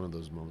 that was one of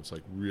those moments,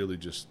 like really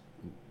just,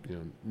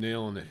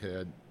 nail on the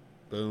head,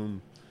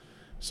 boom.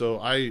 So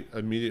I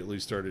immediately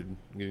started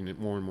getting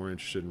more and more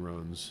interested in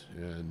Rhones,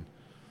 and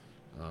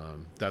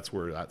that's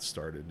where that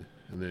started.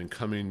 And then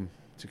coming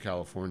to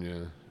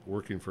California,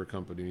 working for a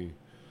company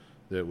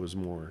that was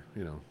more,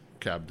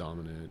 cab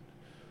dominant.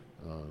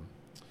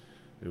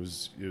 It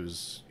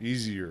was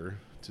easier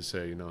to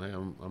say, hey,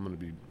 I'm going to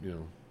be,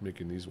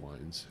 making these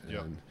wines,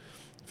 and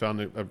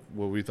found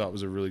what we thought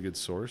was a really good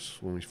source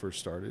when we first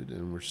started,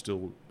 and we're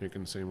still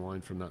making the same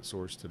wine from that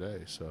source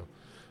today. So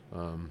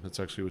that's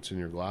actually what's in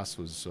your glass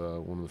was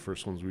one of the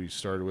first ones we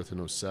started with in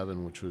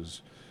 2007, which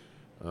was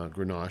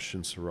Grenache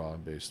and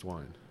Syrah based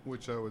wine.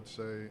 Which I would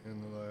say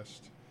in the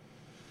last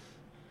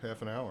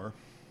half an hour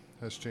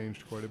has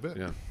changed quite a bit.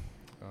 Yeah.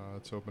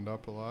 It's opened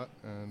up a lot,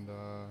 and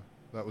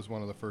that was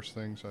one of the first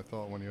things I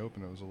thought when you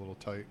opened it was a little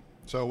tight.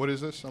 So what is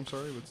this? I'm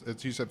sorry.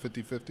 It's you said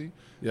 50-50?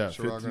 Yeah,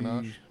 Syrah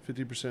Grenache?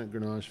 50%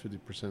 Grenache, 50%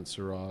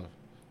 Syrah,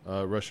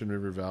 Russian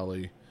River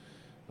Valley.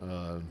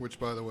 Which,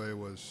 by the way,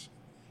 was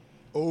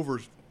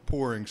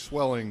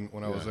swelling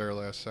when I was there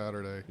last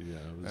Saturday. Yeah,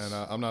 and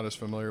I'm not as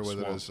familiar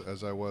with it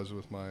as I was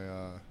with my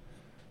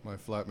my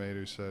flatmate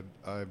who said,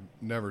 I've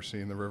never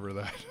seen the river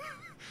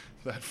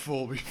that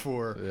full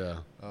before. Yeah.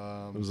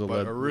 It was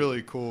a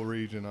really cool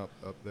region up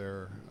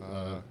there.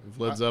 If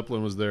Led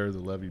Zeppelin was there, the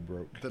levee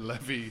broke. The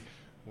levee,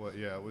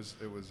 it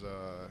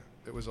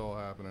was all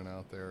happening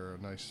out there.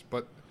 Nice,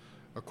 but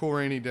a cool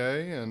rainy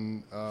day,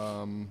 and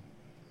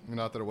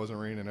not that it wasn't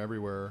raining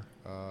everywhere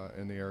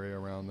in the area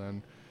around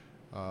then,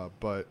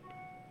 but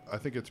I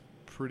think it's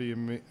pretty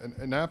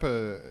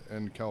Napa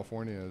and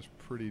California is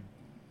pretty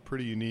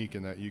pretty unique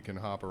in that you can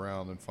hop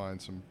around and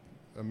find some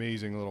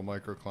amazing little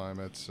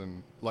microclimates,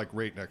 and like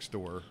right next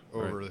door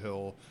over Right. the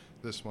hill.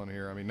 This one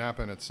here, I mean,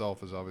 Napa in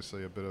itself is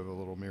obviously a bit of a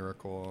little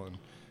miracle,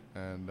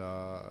 and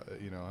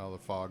you know how the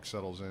fog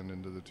settles in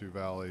into the two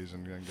valleys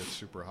and then gets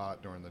super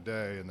hot during the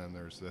day, and then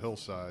there's the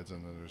hillsides,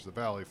 and then there's the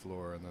valley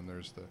floor, and then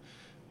there's the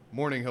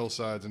morning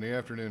hillsides and the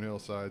afternoon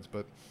hillsides.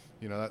 But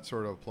you know that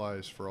sort of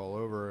applies for all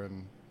over,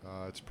 and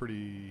it's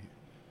pretty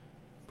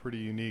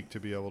unique to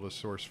be able to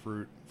source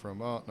fruit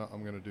from. Oh, no,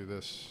 I'm going to do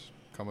this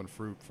common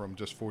fruit from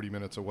just 40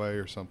 minutes away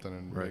or something,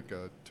 and Right. make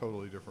a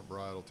totally different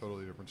varietal,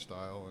 totally different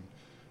style, and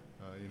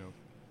you know,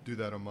 do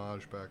that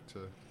homage back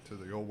to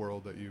the old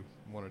world that you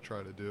want to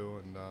try to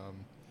do.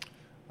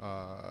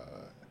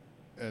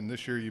 And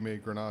this year you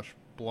made Grenache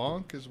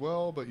Blanc as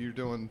well, but you're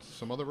doing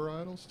some other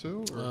varietals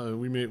too? Or?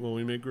 We made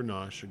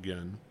Grenache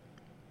again,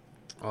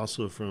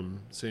 also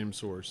from same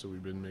source that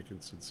we've been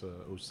making since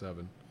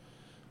 '07,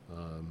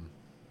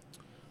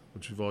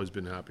 which we've always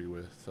been happy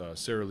with.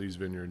 Sarah Lee's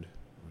Vineyard,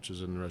 which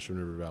is in the Russian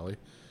River Valley,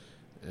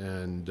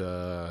 and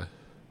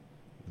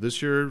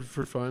this year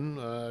for fun,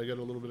 I got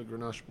a little bit of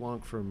Grenache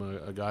Blanc from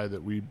a guy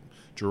that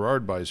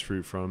Gerard buys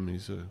fruit from.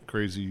 He's a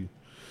crazy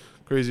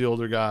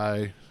older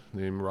guy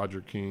named Roger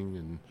King,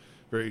 and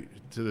very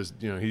to this,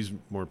 you know, he's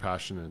more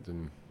passionate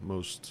than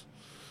most.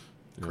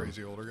 You know,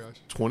 Crazy older guys?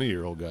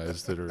 20-year-old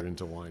guys that are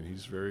into wine.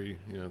 He's very,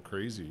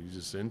 crazy. He's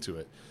just into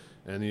it,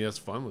 and he has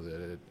fun with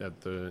it.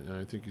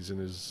 I think he's in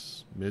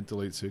his mid to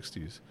late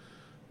 60s.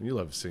 And you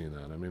love seeing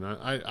that. I mean,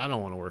 I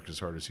don't want to work as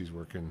hard as he's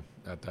working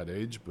at that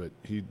age, but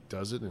he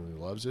does it and he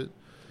loves it.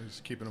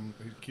 He's keep them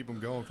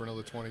going for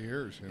another 20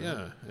 years. You know?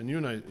 Yeah, and you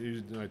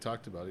and I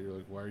talked about it. You're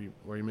like, why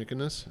are you making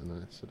this? And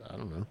I said, I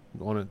don't know.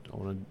 I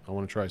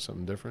want to try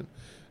something different.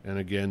 And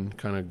again,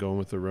 kind of going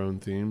with the Rhone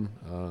theme.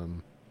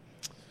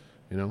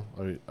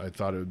 I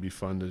thought it would be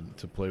fun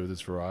to play with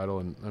this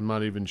varietal, and I'm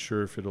not even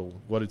sure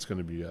what it's going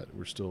to be yet.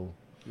 We're still,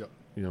 Yep.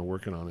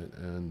 Working on it,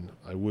 and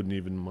I wouldn't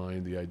even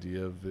mind the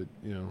idea of it,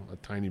 a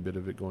tiny bit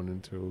of it going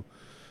into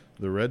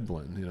the red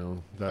blend.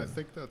 I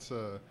think that's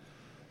a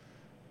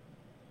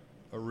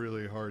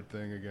really hard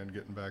thing, again,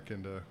 getting back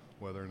into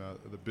whether or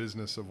not the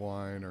business of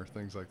wine or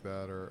things like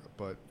that,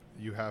 but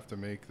you have to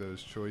make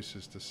those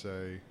choices to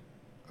say,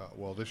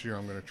 well, this year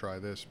I'm going to try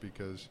this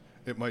because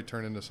it might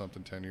turn into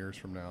something 10 years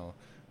from now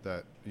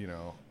that,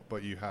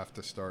 but you have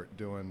to start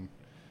doing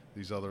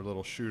these other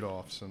little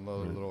shoot-offs and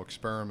other little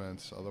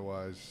experiments.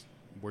 Otherwise,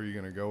 where are you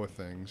going to go with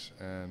things?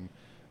 And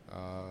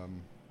I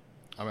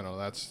don't know,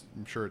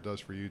 I'm sure it does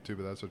for you too,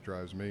 but that's what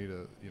drives me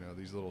to,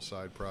 these little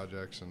side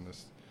projects and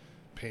this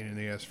pain in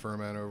the ass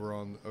ferment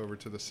over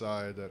to the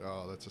side that,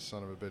 oh, that's a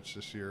son of a bitch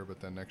this year, but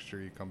then next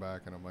year you come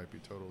back and it might be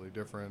totally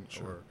different.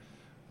 Sure.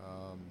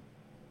 Or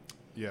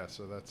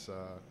so that's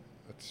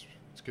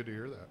it's good to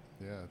hear that.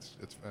 Yeah,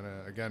 it's and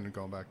again,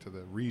 going back to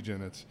the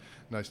region, it's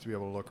nice to be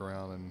able to look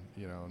around and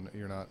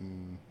you're not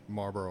in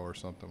Marlborough or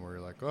something where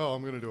you're like, oh,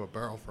 I'm going to do a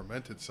barrel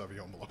fermented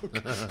Sauvignon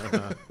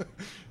Blanc.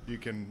 You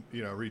can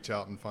reach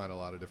out and find a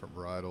lot of different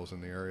varietals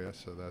in the area,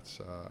 so that's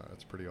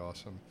pretty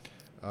awesome.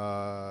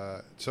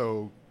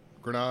 So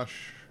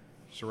Grenache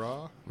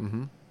Syrah,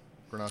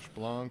 Grenache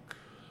Blanc.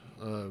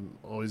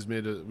 We've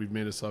made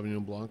a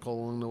Sauvignon Blanc all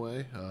along the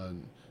way.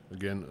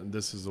 Again,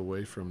 this is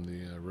away from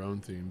the Rhone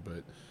theme,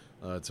 but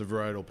it's a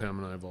varietal Pam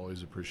and I have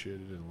always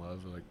appreciated and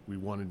loved. Like, we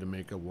wanted to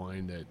make a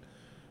wine that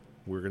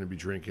we're going to be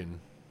drinking,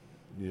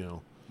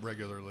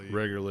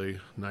 regularly.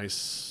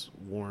 Nice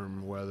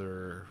warm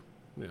weather.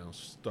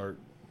 Start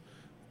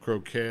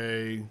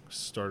croquet,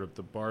 start up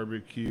the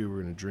barbecue.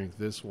 We're going to drink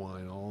this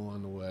wine all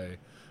on the way.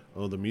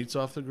 Oh, the meat's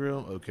off the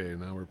grill. Okay,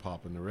 now we're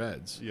popping the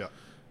reds. Yeah.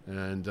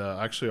 And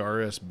actually,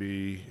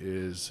 RSB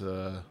is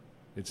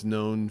it's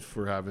known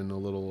for having a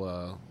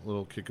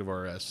little kick of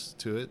RS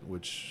to it,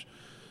 which,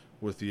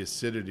 with the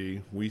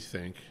acidity, we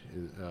think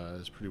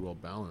is pretty well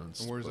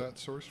balanced. And where's that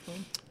sourced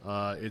from?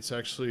 It's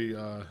actually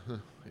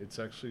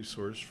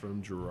sourced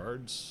from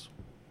Gerard's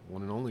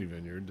one and only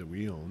vineyard that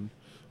we own.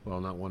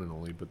 Well, not one and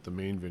only, but the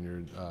main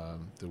vineyard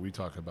that we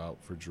talk about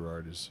for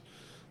Gerard is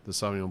the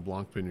Sauvignon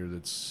Blanc vineyard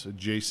that's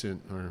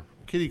adjacent or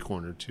kitty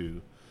corner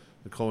to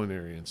the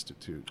Culinary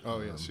Institute.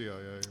 Oh, yeah,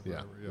 CIA.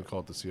 Yeah, we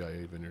call it the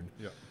CIA vineyard.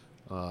 Yeah.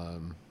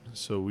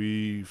 So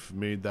we've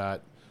made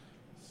that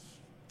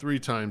 3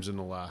 times in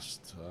the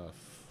last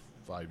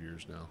 5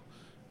 years now.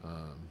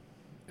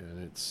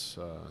 And it's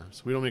so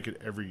we don't make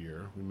it every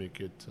year. We make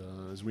it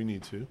as we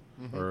need to,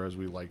 or as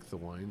we like the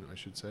wine, I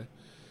should say.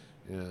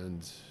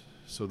 And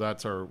so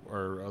that's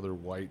our other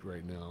white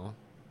right now.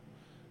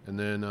 And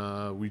then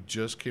we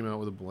just came out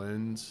with a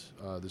blend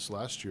this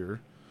last year.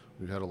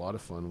 We've had a lot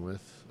of fun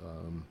with.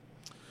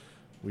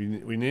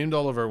 We named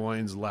all of our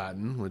wines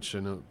Latin, which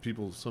I know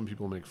some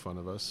people make fun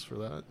of us for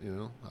that.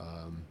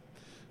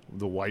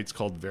 The white's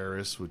called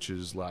Verus, which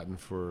is Latin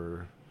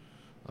for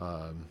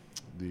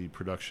the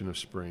production of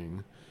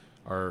spring.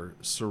 Our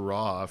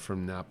Syrah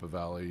from Napa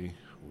Valley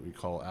we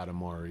call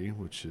Adamari,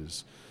 which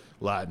is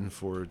Latin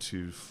for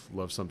to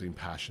love something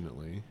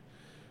passionately.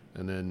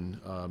 And then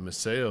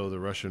Maceo, the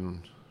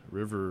Russian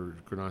River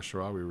Grenache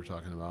Syrah we were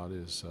talking about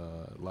is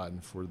Latin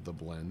for the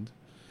blend.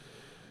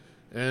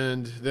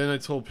 And then I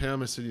told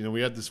Pam, I said,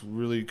 we had this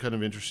really kind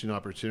of interesting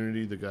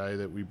opportunity. The guy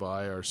that we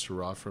buy our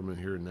Syrah from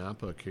here in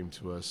Napa came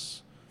to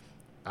us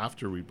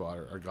after we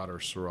got our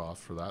Syrah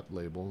for that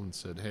label and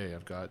said, hey,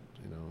 I've got,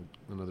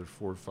 another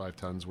 4 or 5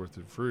 tons worth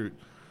of fruit.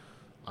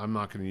 I'm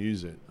not going to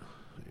use it.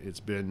 It's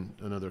been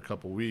another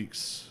couple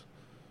weeks.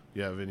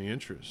 You have any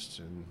interest?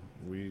 And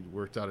we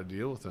worked out a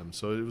deal with them.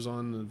 So it was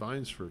on the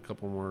vines for a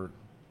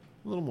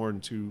little more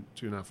than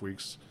 2.5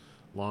 weeks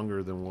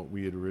longer than what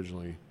we had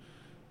originally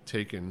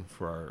taken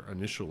for our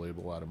initial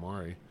label,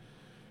 Adamari.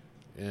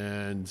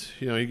 And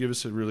he gave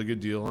us a really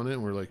good deal on it,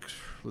 and we're like,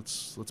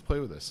 let's play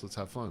with this, let's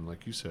have fun.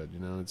 Like you said,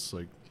 it's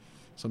like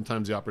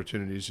sometimes the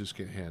opportunities just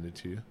get handed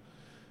to you.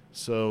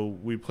 So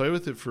we play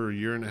with it for a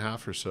year and a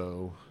half or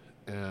so,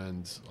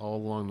 and all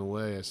along the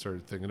way I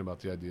started thinking about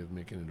the idea of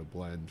making it a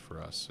blend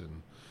for us,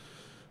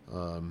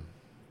 and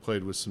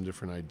played with some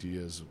different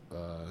ideas,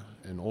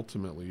 and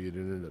ultimately it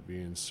ended up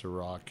being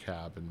Syrah,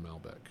 Cab, and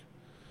Malbec.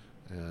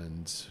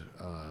 And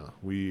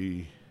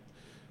we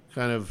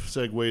kind of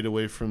segued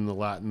away from the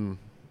Latin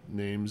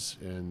names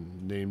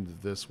and named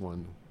this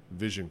one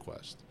Vision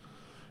Quest.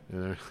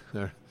 And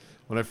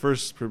when I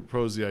first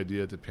proposed the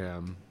idea to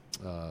Pam,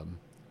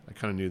 I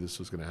kind of knew this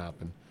was going to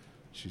happen.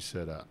 She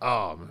said,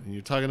 "Oh, man,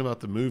 you're talking about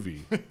the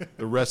movie,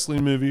 the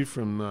wrestling movie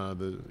from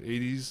the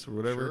 80s or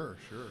whatever?"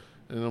 Sure.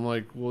 And I'm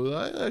like, "Well,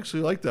 I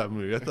actually like that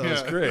movie. I thought it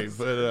was great."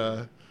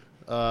 But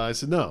I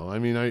said, "No. I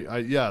mean,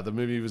 the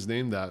movie was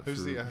named that."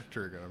 Who's the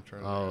actor again? I'm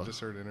trying to think. I just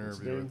heard an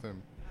interview with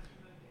him.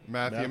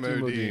 Matthew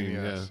Modine,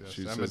 yes.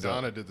 Yeah. And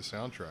Madonna did the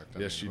soundtrack.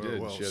 Yes, she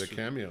did. She had a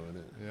cameo in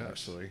it, yes.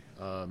 actually.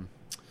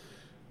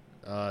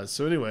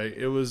 So anyway,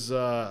 it was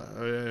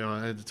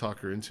I had to talk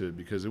her into it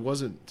because it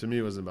wasn't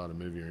about a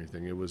movie or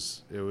anything. It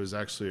was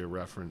actually a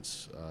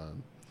reference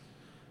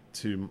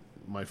to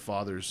my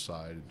father's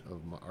side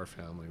of our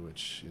family,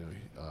 which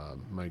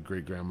my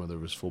great grandmother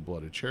was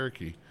full-blooded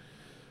Cherokee,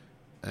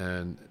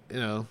 and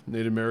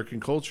Native American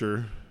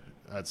culture.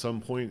 At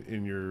some point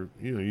in your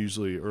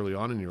usually early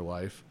on in your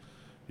life,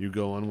 you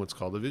go on what's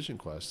called a vision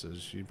quest,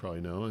 as you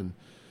probably know. And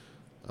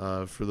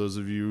for those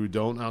of you who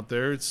don't out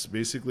there, it's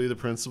basically the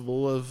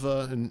principle of,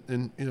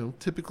 and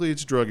typically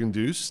it's drug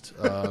induced.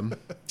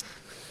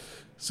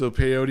 So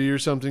peyote or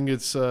something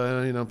gets,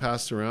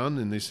 passed around,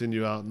 and they send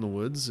you out in the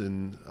woods.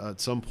 And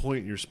at some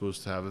point, you're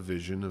supposed to have a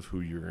vision of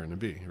who you're going to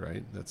be,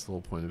 right? That's the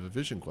whole point of a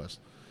vision quest.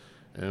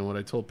 And what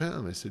I told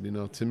Pam, I said,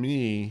 to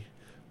me,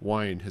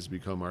 wine has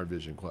become our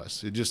vision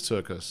quest. It just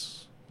took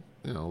us,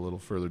 a little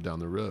further down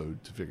the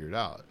road to figure it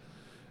out.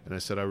 And I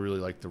said, I really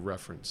like the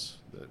reference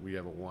that we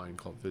have a wine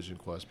called Vision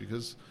Quest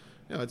because,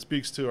 it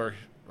speaks to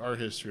our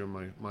history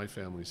on my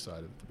family's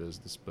side of the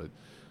business. But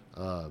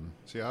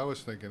see, I was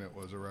thinking it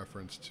was a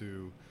reference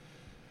to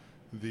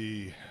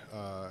the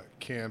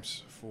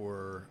camps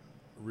for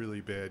really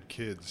bad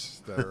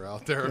kids that are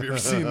out there. Have you ever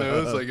seen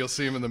those? Like you'll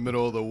see them in the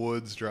middle of the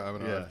woods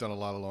driving. Yeah. I've done a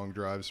lot of long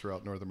drives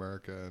throughout North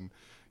America, and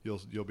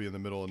you'll be in the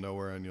middle of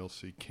nowhere and you'll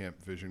see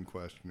Camp Vision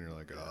Quest, and you're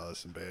like, oh, there's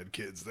some bad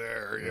kids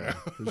there.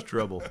 There's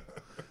trouble.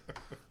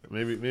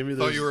 Maybe there's...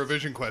 Thought you were a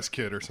Vision Quest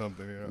kid or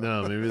something.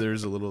 No, maybe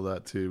there's a little of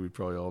that too. We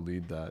probably all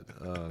need that.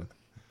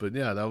 But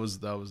yeah, that was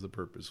the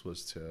purpose,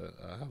 was to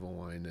have a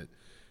wine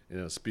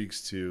that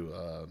speaks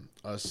to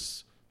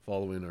us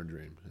following our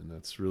dream, and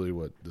that's really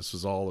what this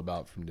was all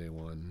about from day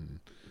one.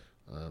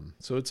 And,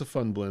 so it's a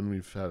fun blend.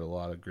 We've had a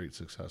lot of great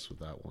success with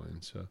that wine.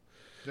 So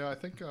yeah, I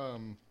think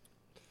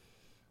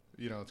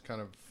it's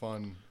kind of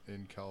fun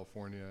in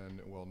California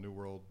and New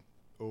World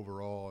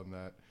overall, in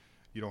that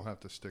you don't have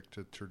to stick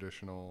to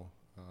traditional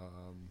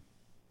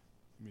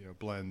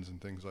blends and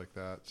things like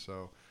that.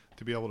 So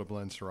to be able to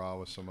blend Syrah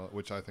with some,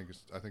 which I think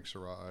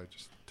Syrah, I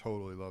just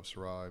totally love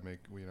Syrah.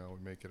 We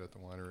make it at the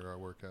winery I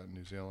work at in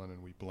New Zealand,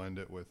 and we blend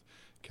it with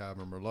Cab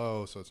and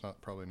Merlot, so it's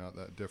probably not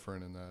that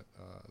different in that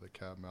the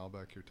Cab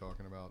Malbec you're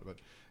talking about. But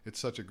it's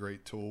such a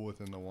great tool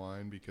within the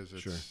wine because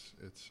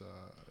it's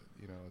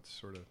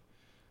sort of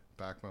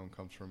backbone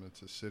comes from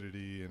its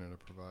acidity, and it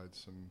provides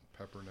some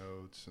pepper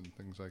notes and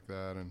things like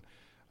that. And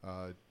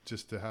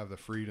just to have the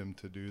freedom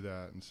to do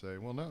that and say,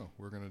 well, no,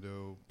 we're going to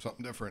do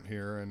something different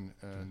here, and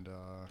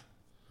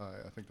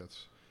I think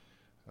that's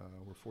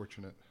we're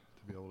fortunate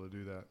to be able to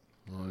do that.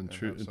 Well, and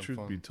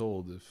truth be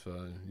told, if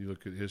you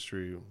look at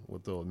history,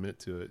 what they'll admit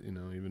to it,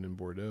 even in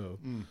Bordeaux,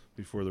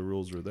 before the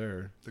rules were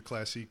there, the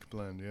classique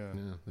blend,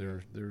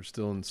 they're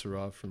still in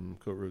Syrah from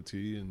Côte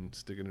Rôtie and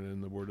sticking it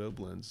in the Bordeaux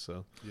blends.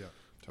 So yeah,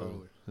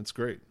 totally, that's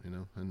great,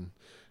 and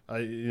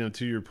I,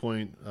 to your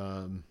point.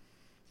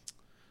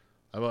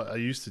 I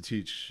used to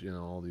teach,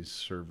 all these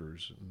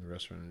servers in the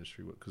restaurant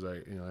industry because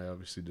I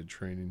obviously did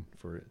training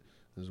for it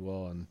as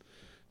well, and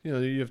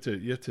you have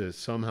to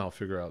somehow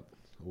figure out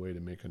a way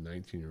to make a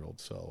 19-year-old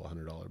sell a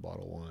 $100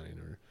 bottle of wine,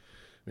 or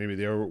maybe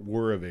they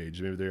were of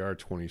age, maybe they are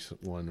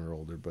 21 or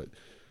older, but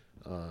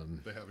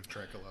They haven't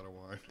drank a lot of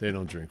wine. They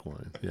don't drink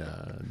wine.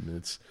 Yeah, and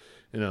it's,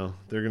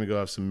 they're gonna go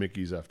have some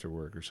Mickey's after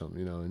work or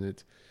something.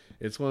 And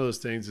it's one of those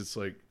things. It's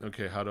like,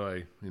 okay, how do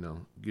I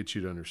get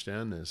you to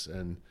understand this?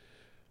 And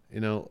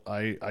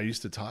I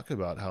used to talk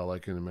about how,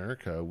 like, in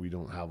America we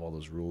don't have all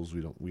those rules.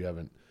 We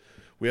haven't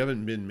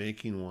been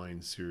making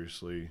wine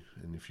seriously,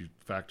 and if you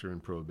factor in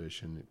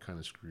prohibition, it kind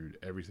of screwed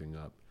everything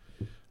up.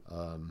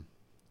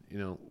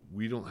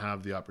 We don't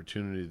have the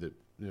opportunity that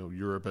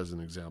Europe, as an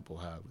example,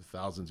 have with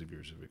thousands of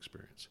years of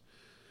experience.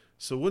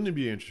 So wouldn't it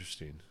be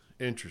interesting?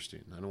 I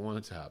don't want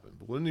it to happen,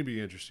 but wouldn't it be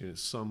interesting at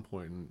some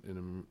point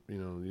in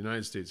the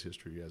United States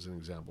history, as an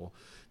example,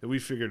 that we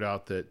figured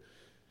out that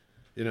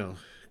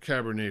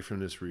Cabernet from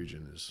this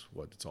region is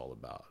what it's all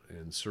about,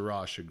 and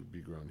Syrah should be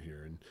grown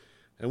here,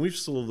 and we've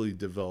slowly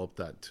developed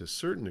that to a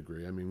certain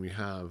degree. I mean, we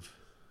have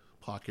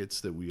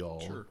pockets that we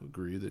all Sure.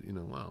 agree that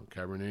wow,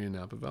 Cabernet in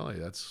Napa Valley,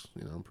 that's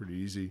pretty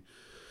easy.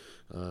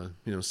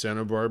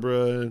 Santa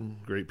Barbara,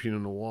 great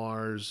Pinot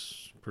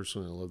Noirs.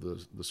 Personally, I love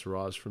the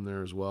Syrahs from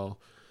there as well.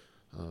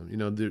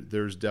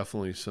 There's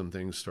definitely some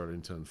things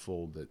starting to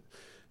unfold but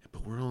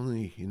we're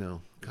only,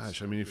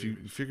 gosh, I mean, if you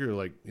figure,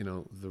 like,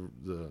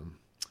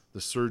 the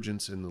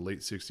surgence in the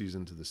late 60s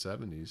into the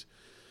 70s,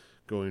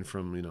 going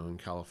from, in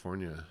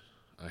California,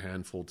 a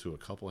handful to a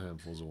couple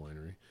handfuls of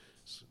winery,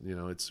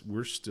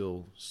 we're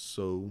still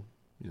so,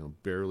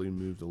 barely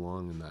moved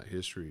along in that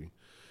history.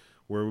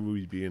 Where would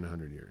we be in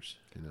 100 years?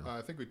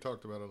 I think we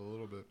talked about it a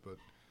little bit, but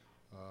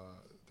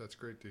that's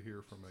great to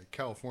hear from a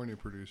California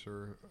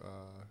producer,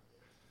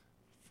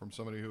 from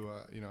somebody who,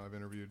 I've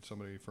interviewed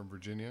somebody from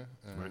Virginia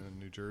and Right.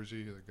 New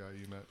Jersey, the guy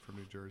you met from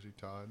New Jersey,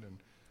 Todd, and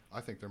I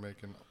think they're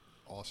making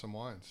awesome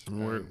wines.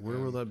 And where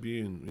will that be?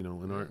 In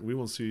our, we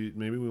won't see.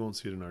 Maybe we won't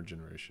see it in our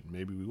generation.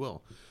 Maybe we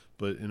will,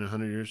 but in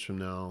 100 years from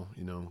now,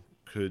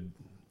 could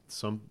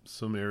some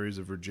areas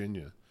of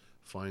Virginia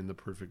find the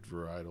perfect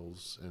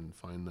varietals and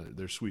find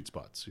their sweet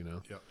spots?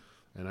 Yep.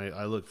 And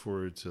I look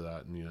forward to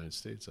that in the United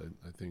States.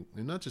 I think,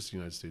 and not just the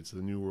United States,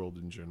 the New World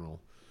in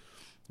general,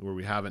 where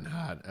we haven't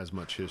had as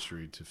much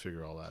history to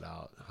figure all that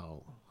out,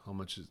 how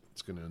much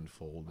it's going to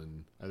unfold.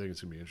 And I think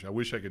it's going to be interesting. I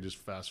wish I could just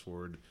fast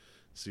forward,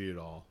 see it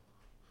all.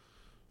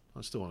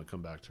 I still want to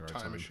come back to our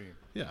Time machine.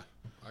 Yeah.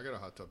 I got a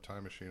hot tub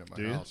time machine at my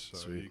Do you? house, so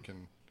Sweet. you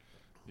can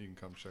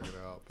come check it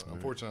out. But All right.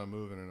 unfortunately, I'm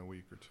moving in a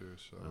week or two,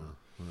 so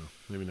Well,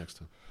 maybe next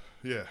time.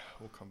 yeah,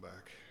 we'll come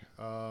back.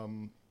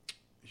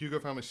 Hugo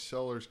Family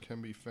Cellars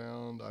can be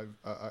found. I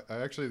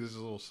actually, this is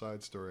a little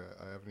side story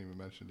I haven't even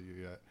mentioned to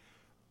you yet.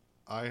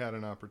 I had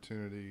an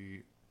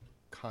opportunity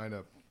kind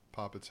of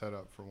pop its head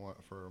up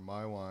for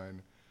my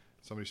wine.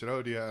 Somebody said,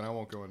 "Oh, yeah," and I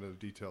won't go into the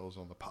details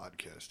on the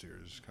podcast here.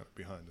 It's kind of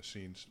behind the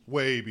scenes,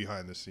 way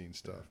behind the scenes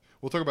stuff. Yeah.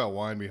 We'll talk about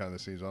wine behind the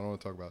scenes. I don't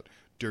want to talk about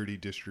dirty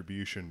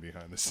distribution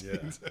behind the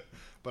scenes. Yeah.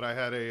 But I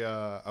had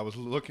I was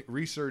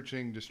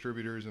researching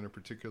distributors in a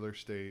particular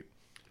state,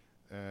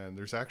 and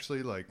there's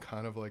actually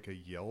kind of like a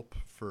Yelp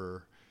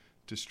for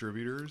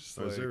distributors.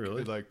 Oh, is there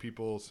really? Like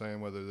people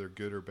saying whether they're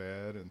good or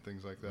bad and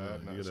things like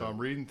that. So I'm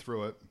reading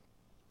through it,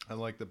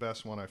 and the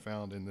best one I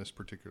found in this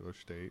particular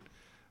state,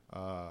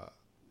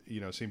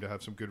 seem to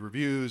have some good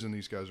reviews, and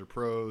these guys are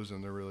pros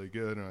and they're really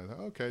good. And I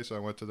thought, okay, so I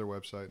went to their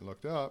website and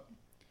looked up.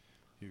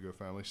 Hugo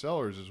Family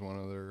Cellars is one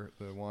of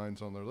the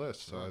wines on their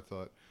list. So I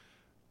thought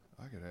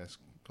I could ask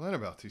Glenn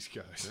about these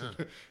guys.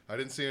 Yeah. I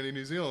didn't see any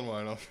New Zealand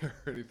wine on there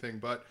or anything,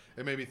 but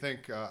it made me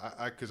think,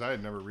 because I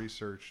had never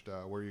researched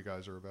where you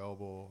guys are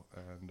available,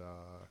 and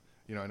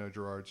I know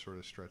Gerard sort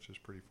of stretches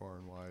pretty far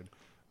and wide,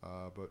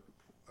 but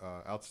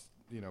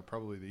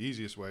probably the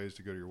easiest way is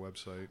to go to your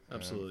website.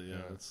 Absolutely,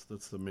 and,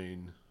 that's the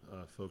main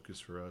focus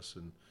for us,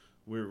 and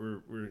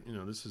we're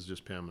this is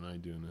just Pam and I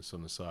doing this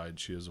on the side.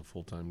 She has a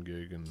full-time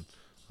gig, and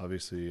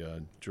obviously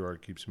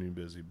Gerard keeps me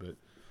busy, but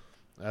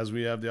as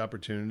we have the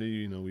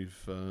opportunity,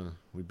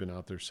 we've been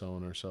out there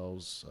selling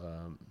ourselves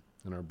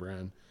and our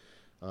brand.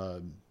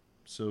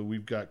 So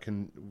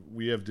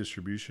we have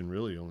distribution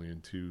really only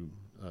in two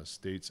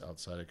states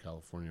outside of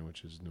California,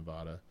 which is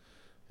Nevada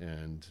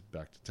and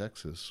back to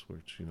Texas,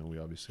 which we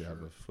obviously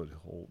have a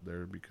foothold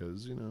there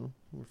because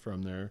we're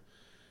from there.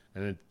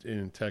 And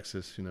in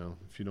Texas,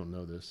 if you don't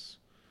know this,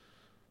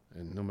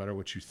 and no matter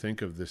what you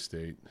think of this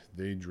state,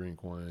 they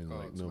drink wine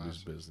like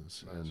nobody's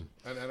business.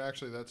 And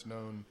actually, that's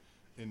known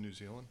in New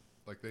Zealand.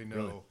 Like they know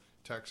really?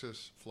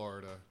 Texas,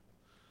 Florida,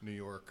 New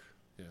York.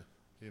 Yeah.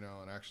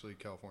 And actually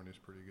California is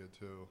pretty good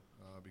too,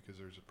 because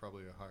there's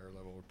probably a higher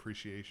level of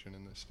appreciation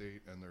in the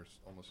state, and there's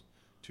almost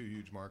two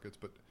huge markets.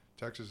 But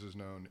Texas is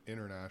known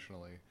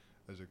internationally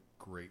as a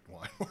great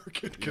wine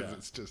market because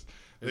it's just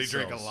they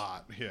drink a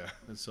lot. Yeah,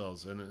 it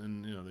sells,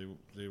 and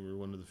they were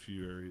one of the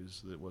few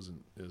areas that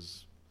wasn't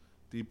as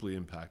deeply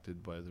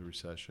impacted by the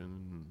recession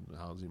and the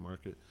housing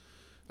market.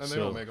 And they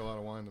don't make a lot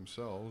of wine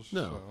themselves.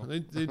 No, so.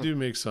 they do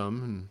make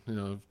some,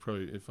 and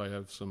probably if I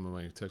have some of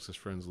my Texas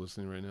friends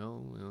listening right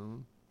now,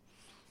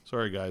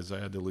 sorry guys, I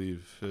had to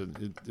leave.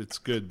 It's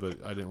good,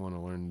 but I didn't want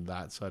to learn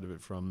that side of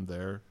it from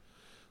there.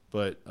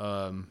 but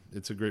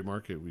it's a great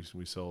market.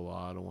 We sell a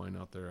lot of wine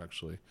out there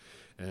actually,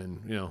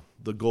 and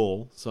the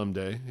goal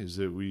someday is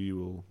that we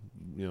will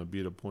be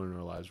at a point in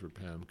our lives where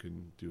Pam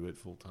can do it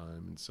full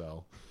time and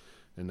sell,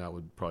 and that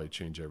would probably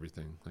change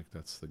everything. Like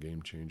that's the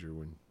game changer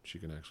when she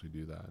can actually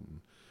do that and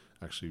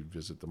actually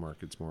visit the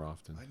markets more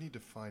often. I need to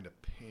find a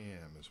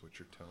Pam, is what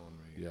you're telling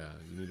me. Yeah,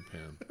 you need a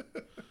Pam.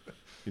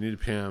 You need a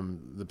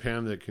Pam, the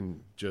Pam that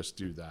can just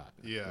do that.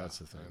 Yeah, that's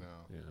the thing. I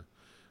know. Yeah,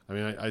 I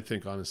mean, I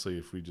think honestly,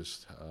 if we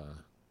just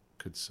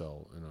could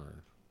sell in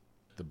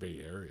the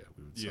Bay Area,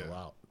 we would sell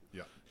out.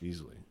 Yeah.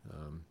 Easily.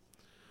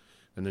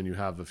 And then you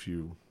have a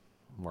few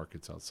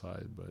markets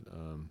outside, but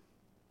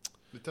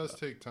it does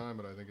take time.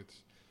 But I think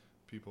it's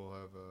people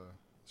have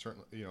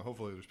certainly,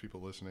 hopefully there's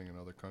people listening in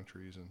other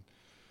countries, and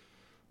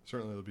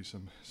certainly there'll be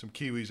some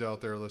Kiwis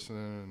out there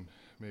listening, and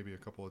maybe a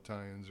couple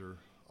Italians or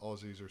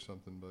Aussies or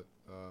something. But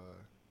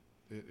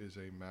it is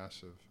a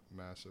massive,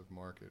 massive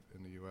market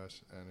in the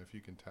U.S. And if you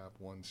can tap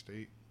one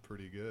state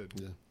pretty good,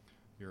 yeah.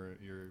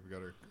 You've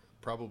got a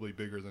probably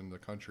bigger than the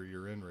country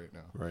you're in right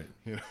now. Right.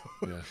 Yeah.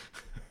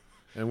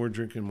 And we're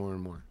drinking more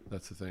and more.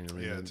 That's the thing. I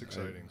mean, yeah, it's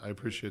exciting. I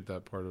appreciate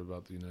that part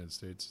about the United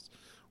States.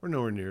 We're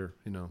nowhere near,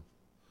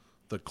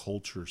 the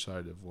culture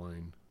side of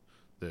wine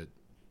that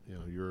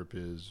Europe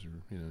is,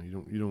 or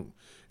you don't.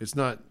 It's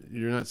not.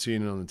 You're not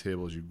seeing it on the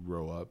table as you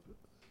grow up.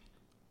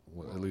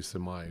 Well, at least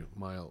in my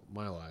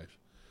life.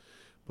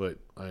 But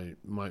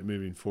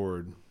moving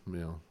forward,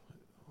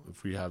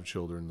 if we have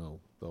children,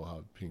 they'll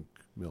have pink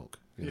milk.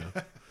 Yeah.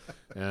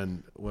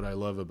 And what I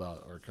love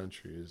about our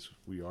country is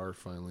we are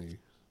finally,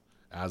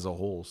 as a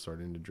whole,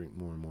 starting to drink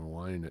more and more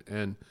wine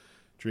and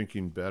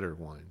drinking better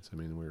wines. I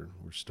mean, we're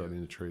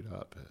starting to trade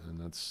up, and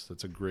that's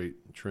a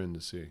great trend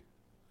to see.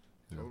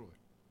 Totally.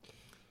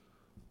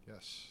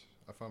 Yes,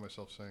 I find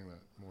myself saying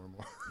that more and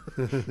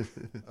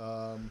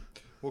more.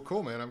 Well,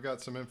 cool, man. I've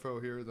got some info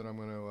here that I'm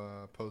going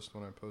to post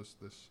when I post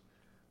this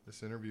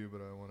interview,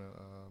 but I want to.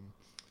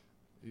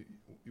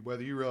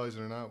 Whether you realize it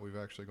or not, we've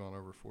actually gone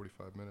over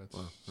 45 minutes,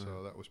 wow.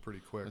 So that was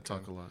pretty quick. I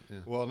talk a lot, yeah.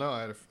 Well, no,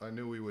 I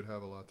knew we would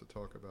have a lot to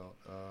talk about.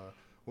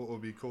 What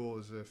would be cool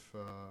is if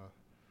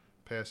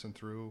passing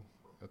through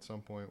at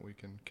some point we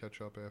can catch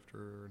up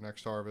after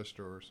next harvest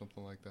or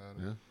something like that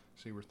and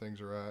see where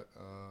things are at.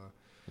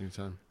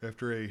 Anytime.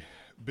 After a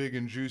big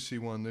and juicy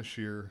one this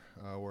year,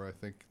 where I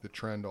think the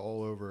trend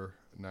all over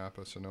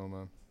Napa,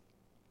 Sonoma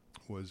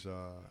was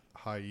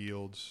high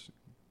yields,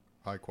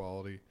 high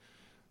quality.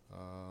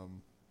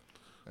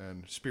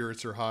 And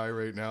spirits are high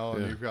right now,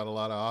 and you've got a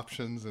lot of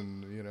options,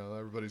 and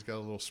everybody's got a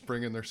little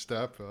spring in their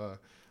step.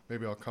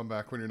 Maybe I'll come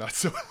back when you're not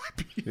so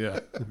happy.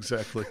 Yeah,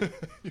 exactly.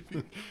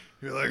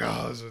 You're like,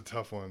 oh, this is a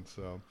tough one.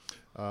 So,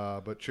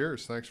 but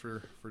cheers! Thanks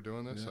for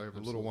doing this. Yeah, I have a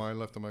little wine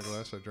left in my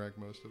glass. I drank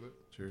most of it.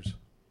 Cheers.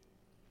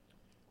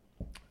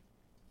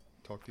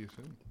 Talk to you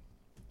soon.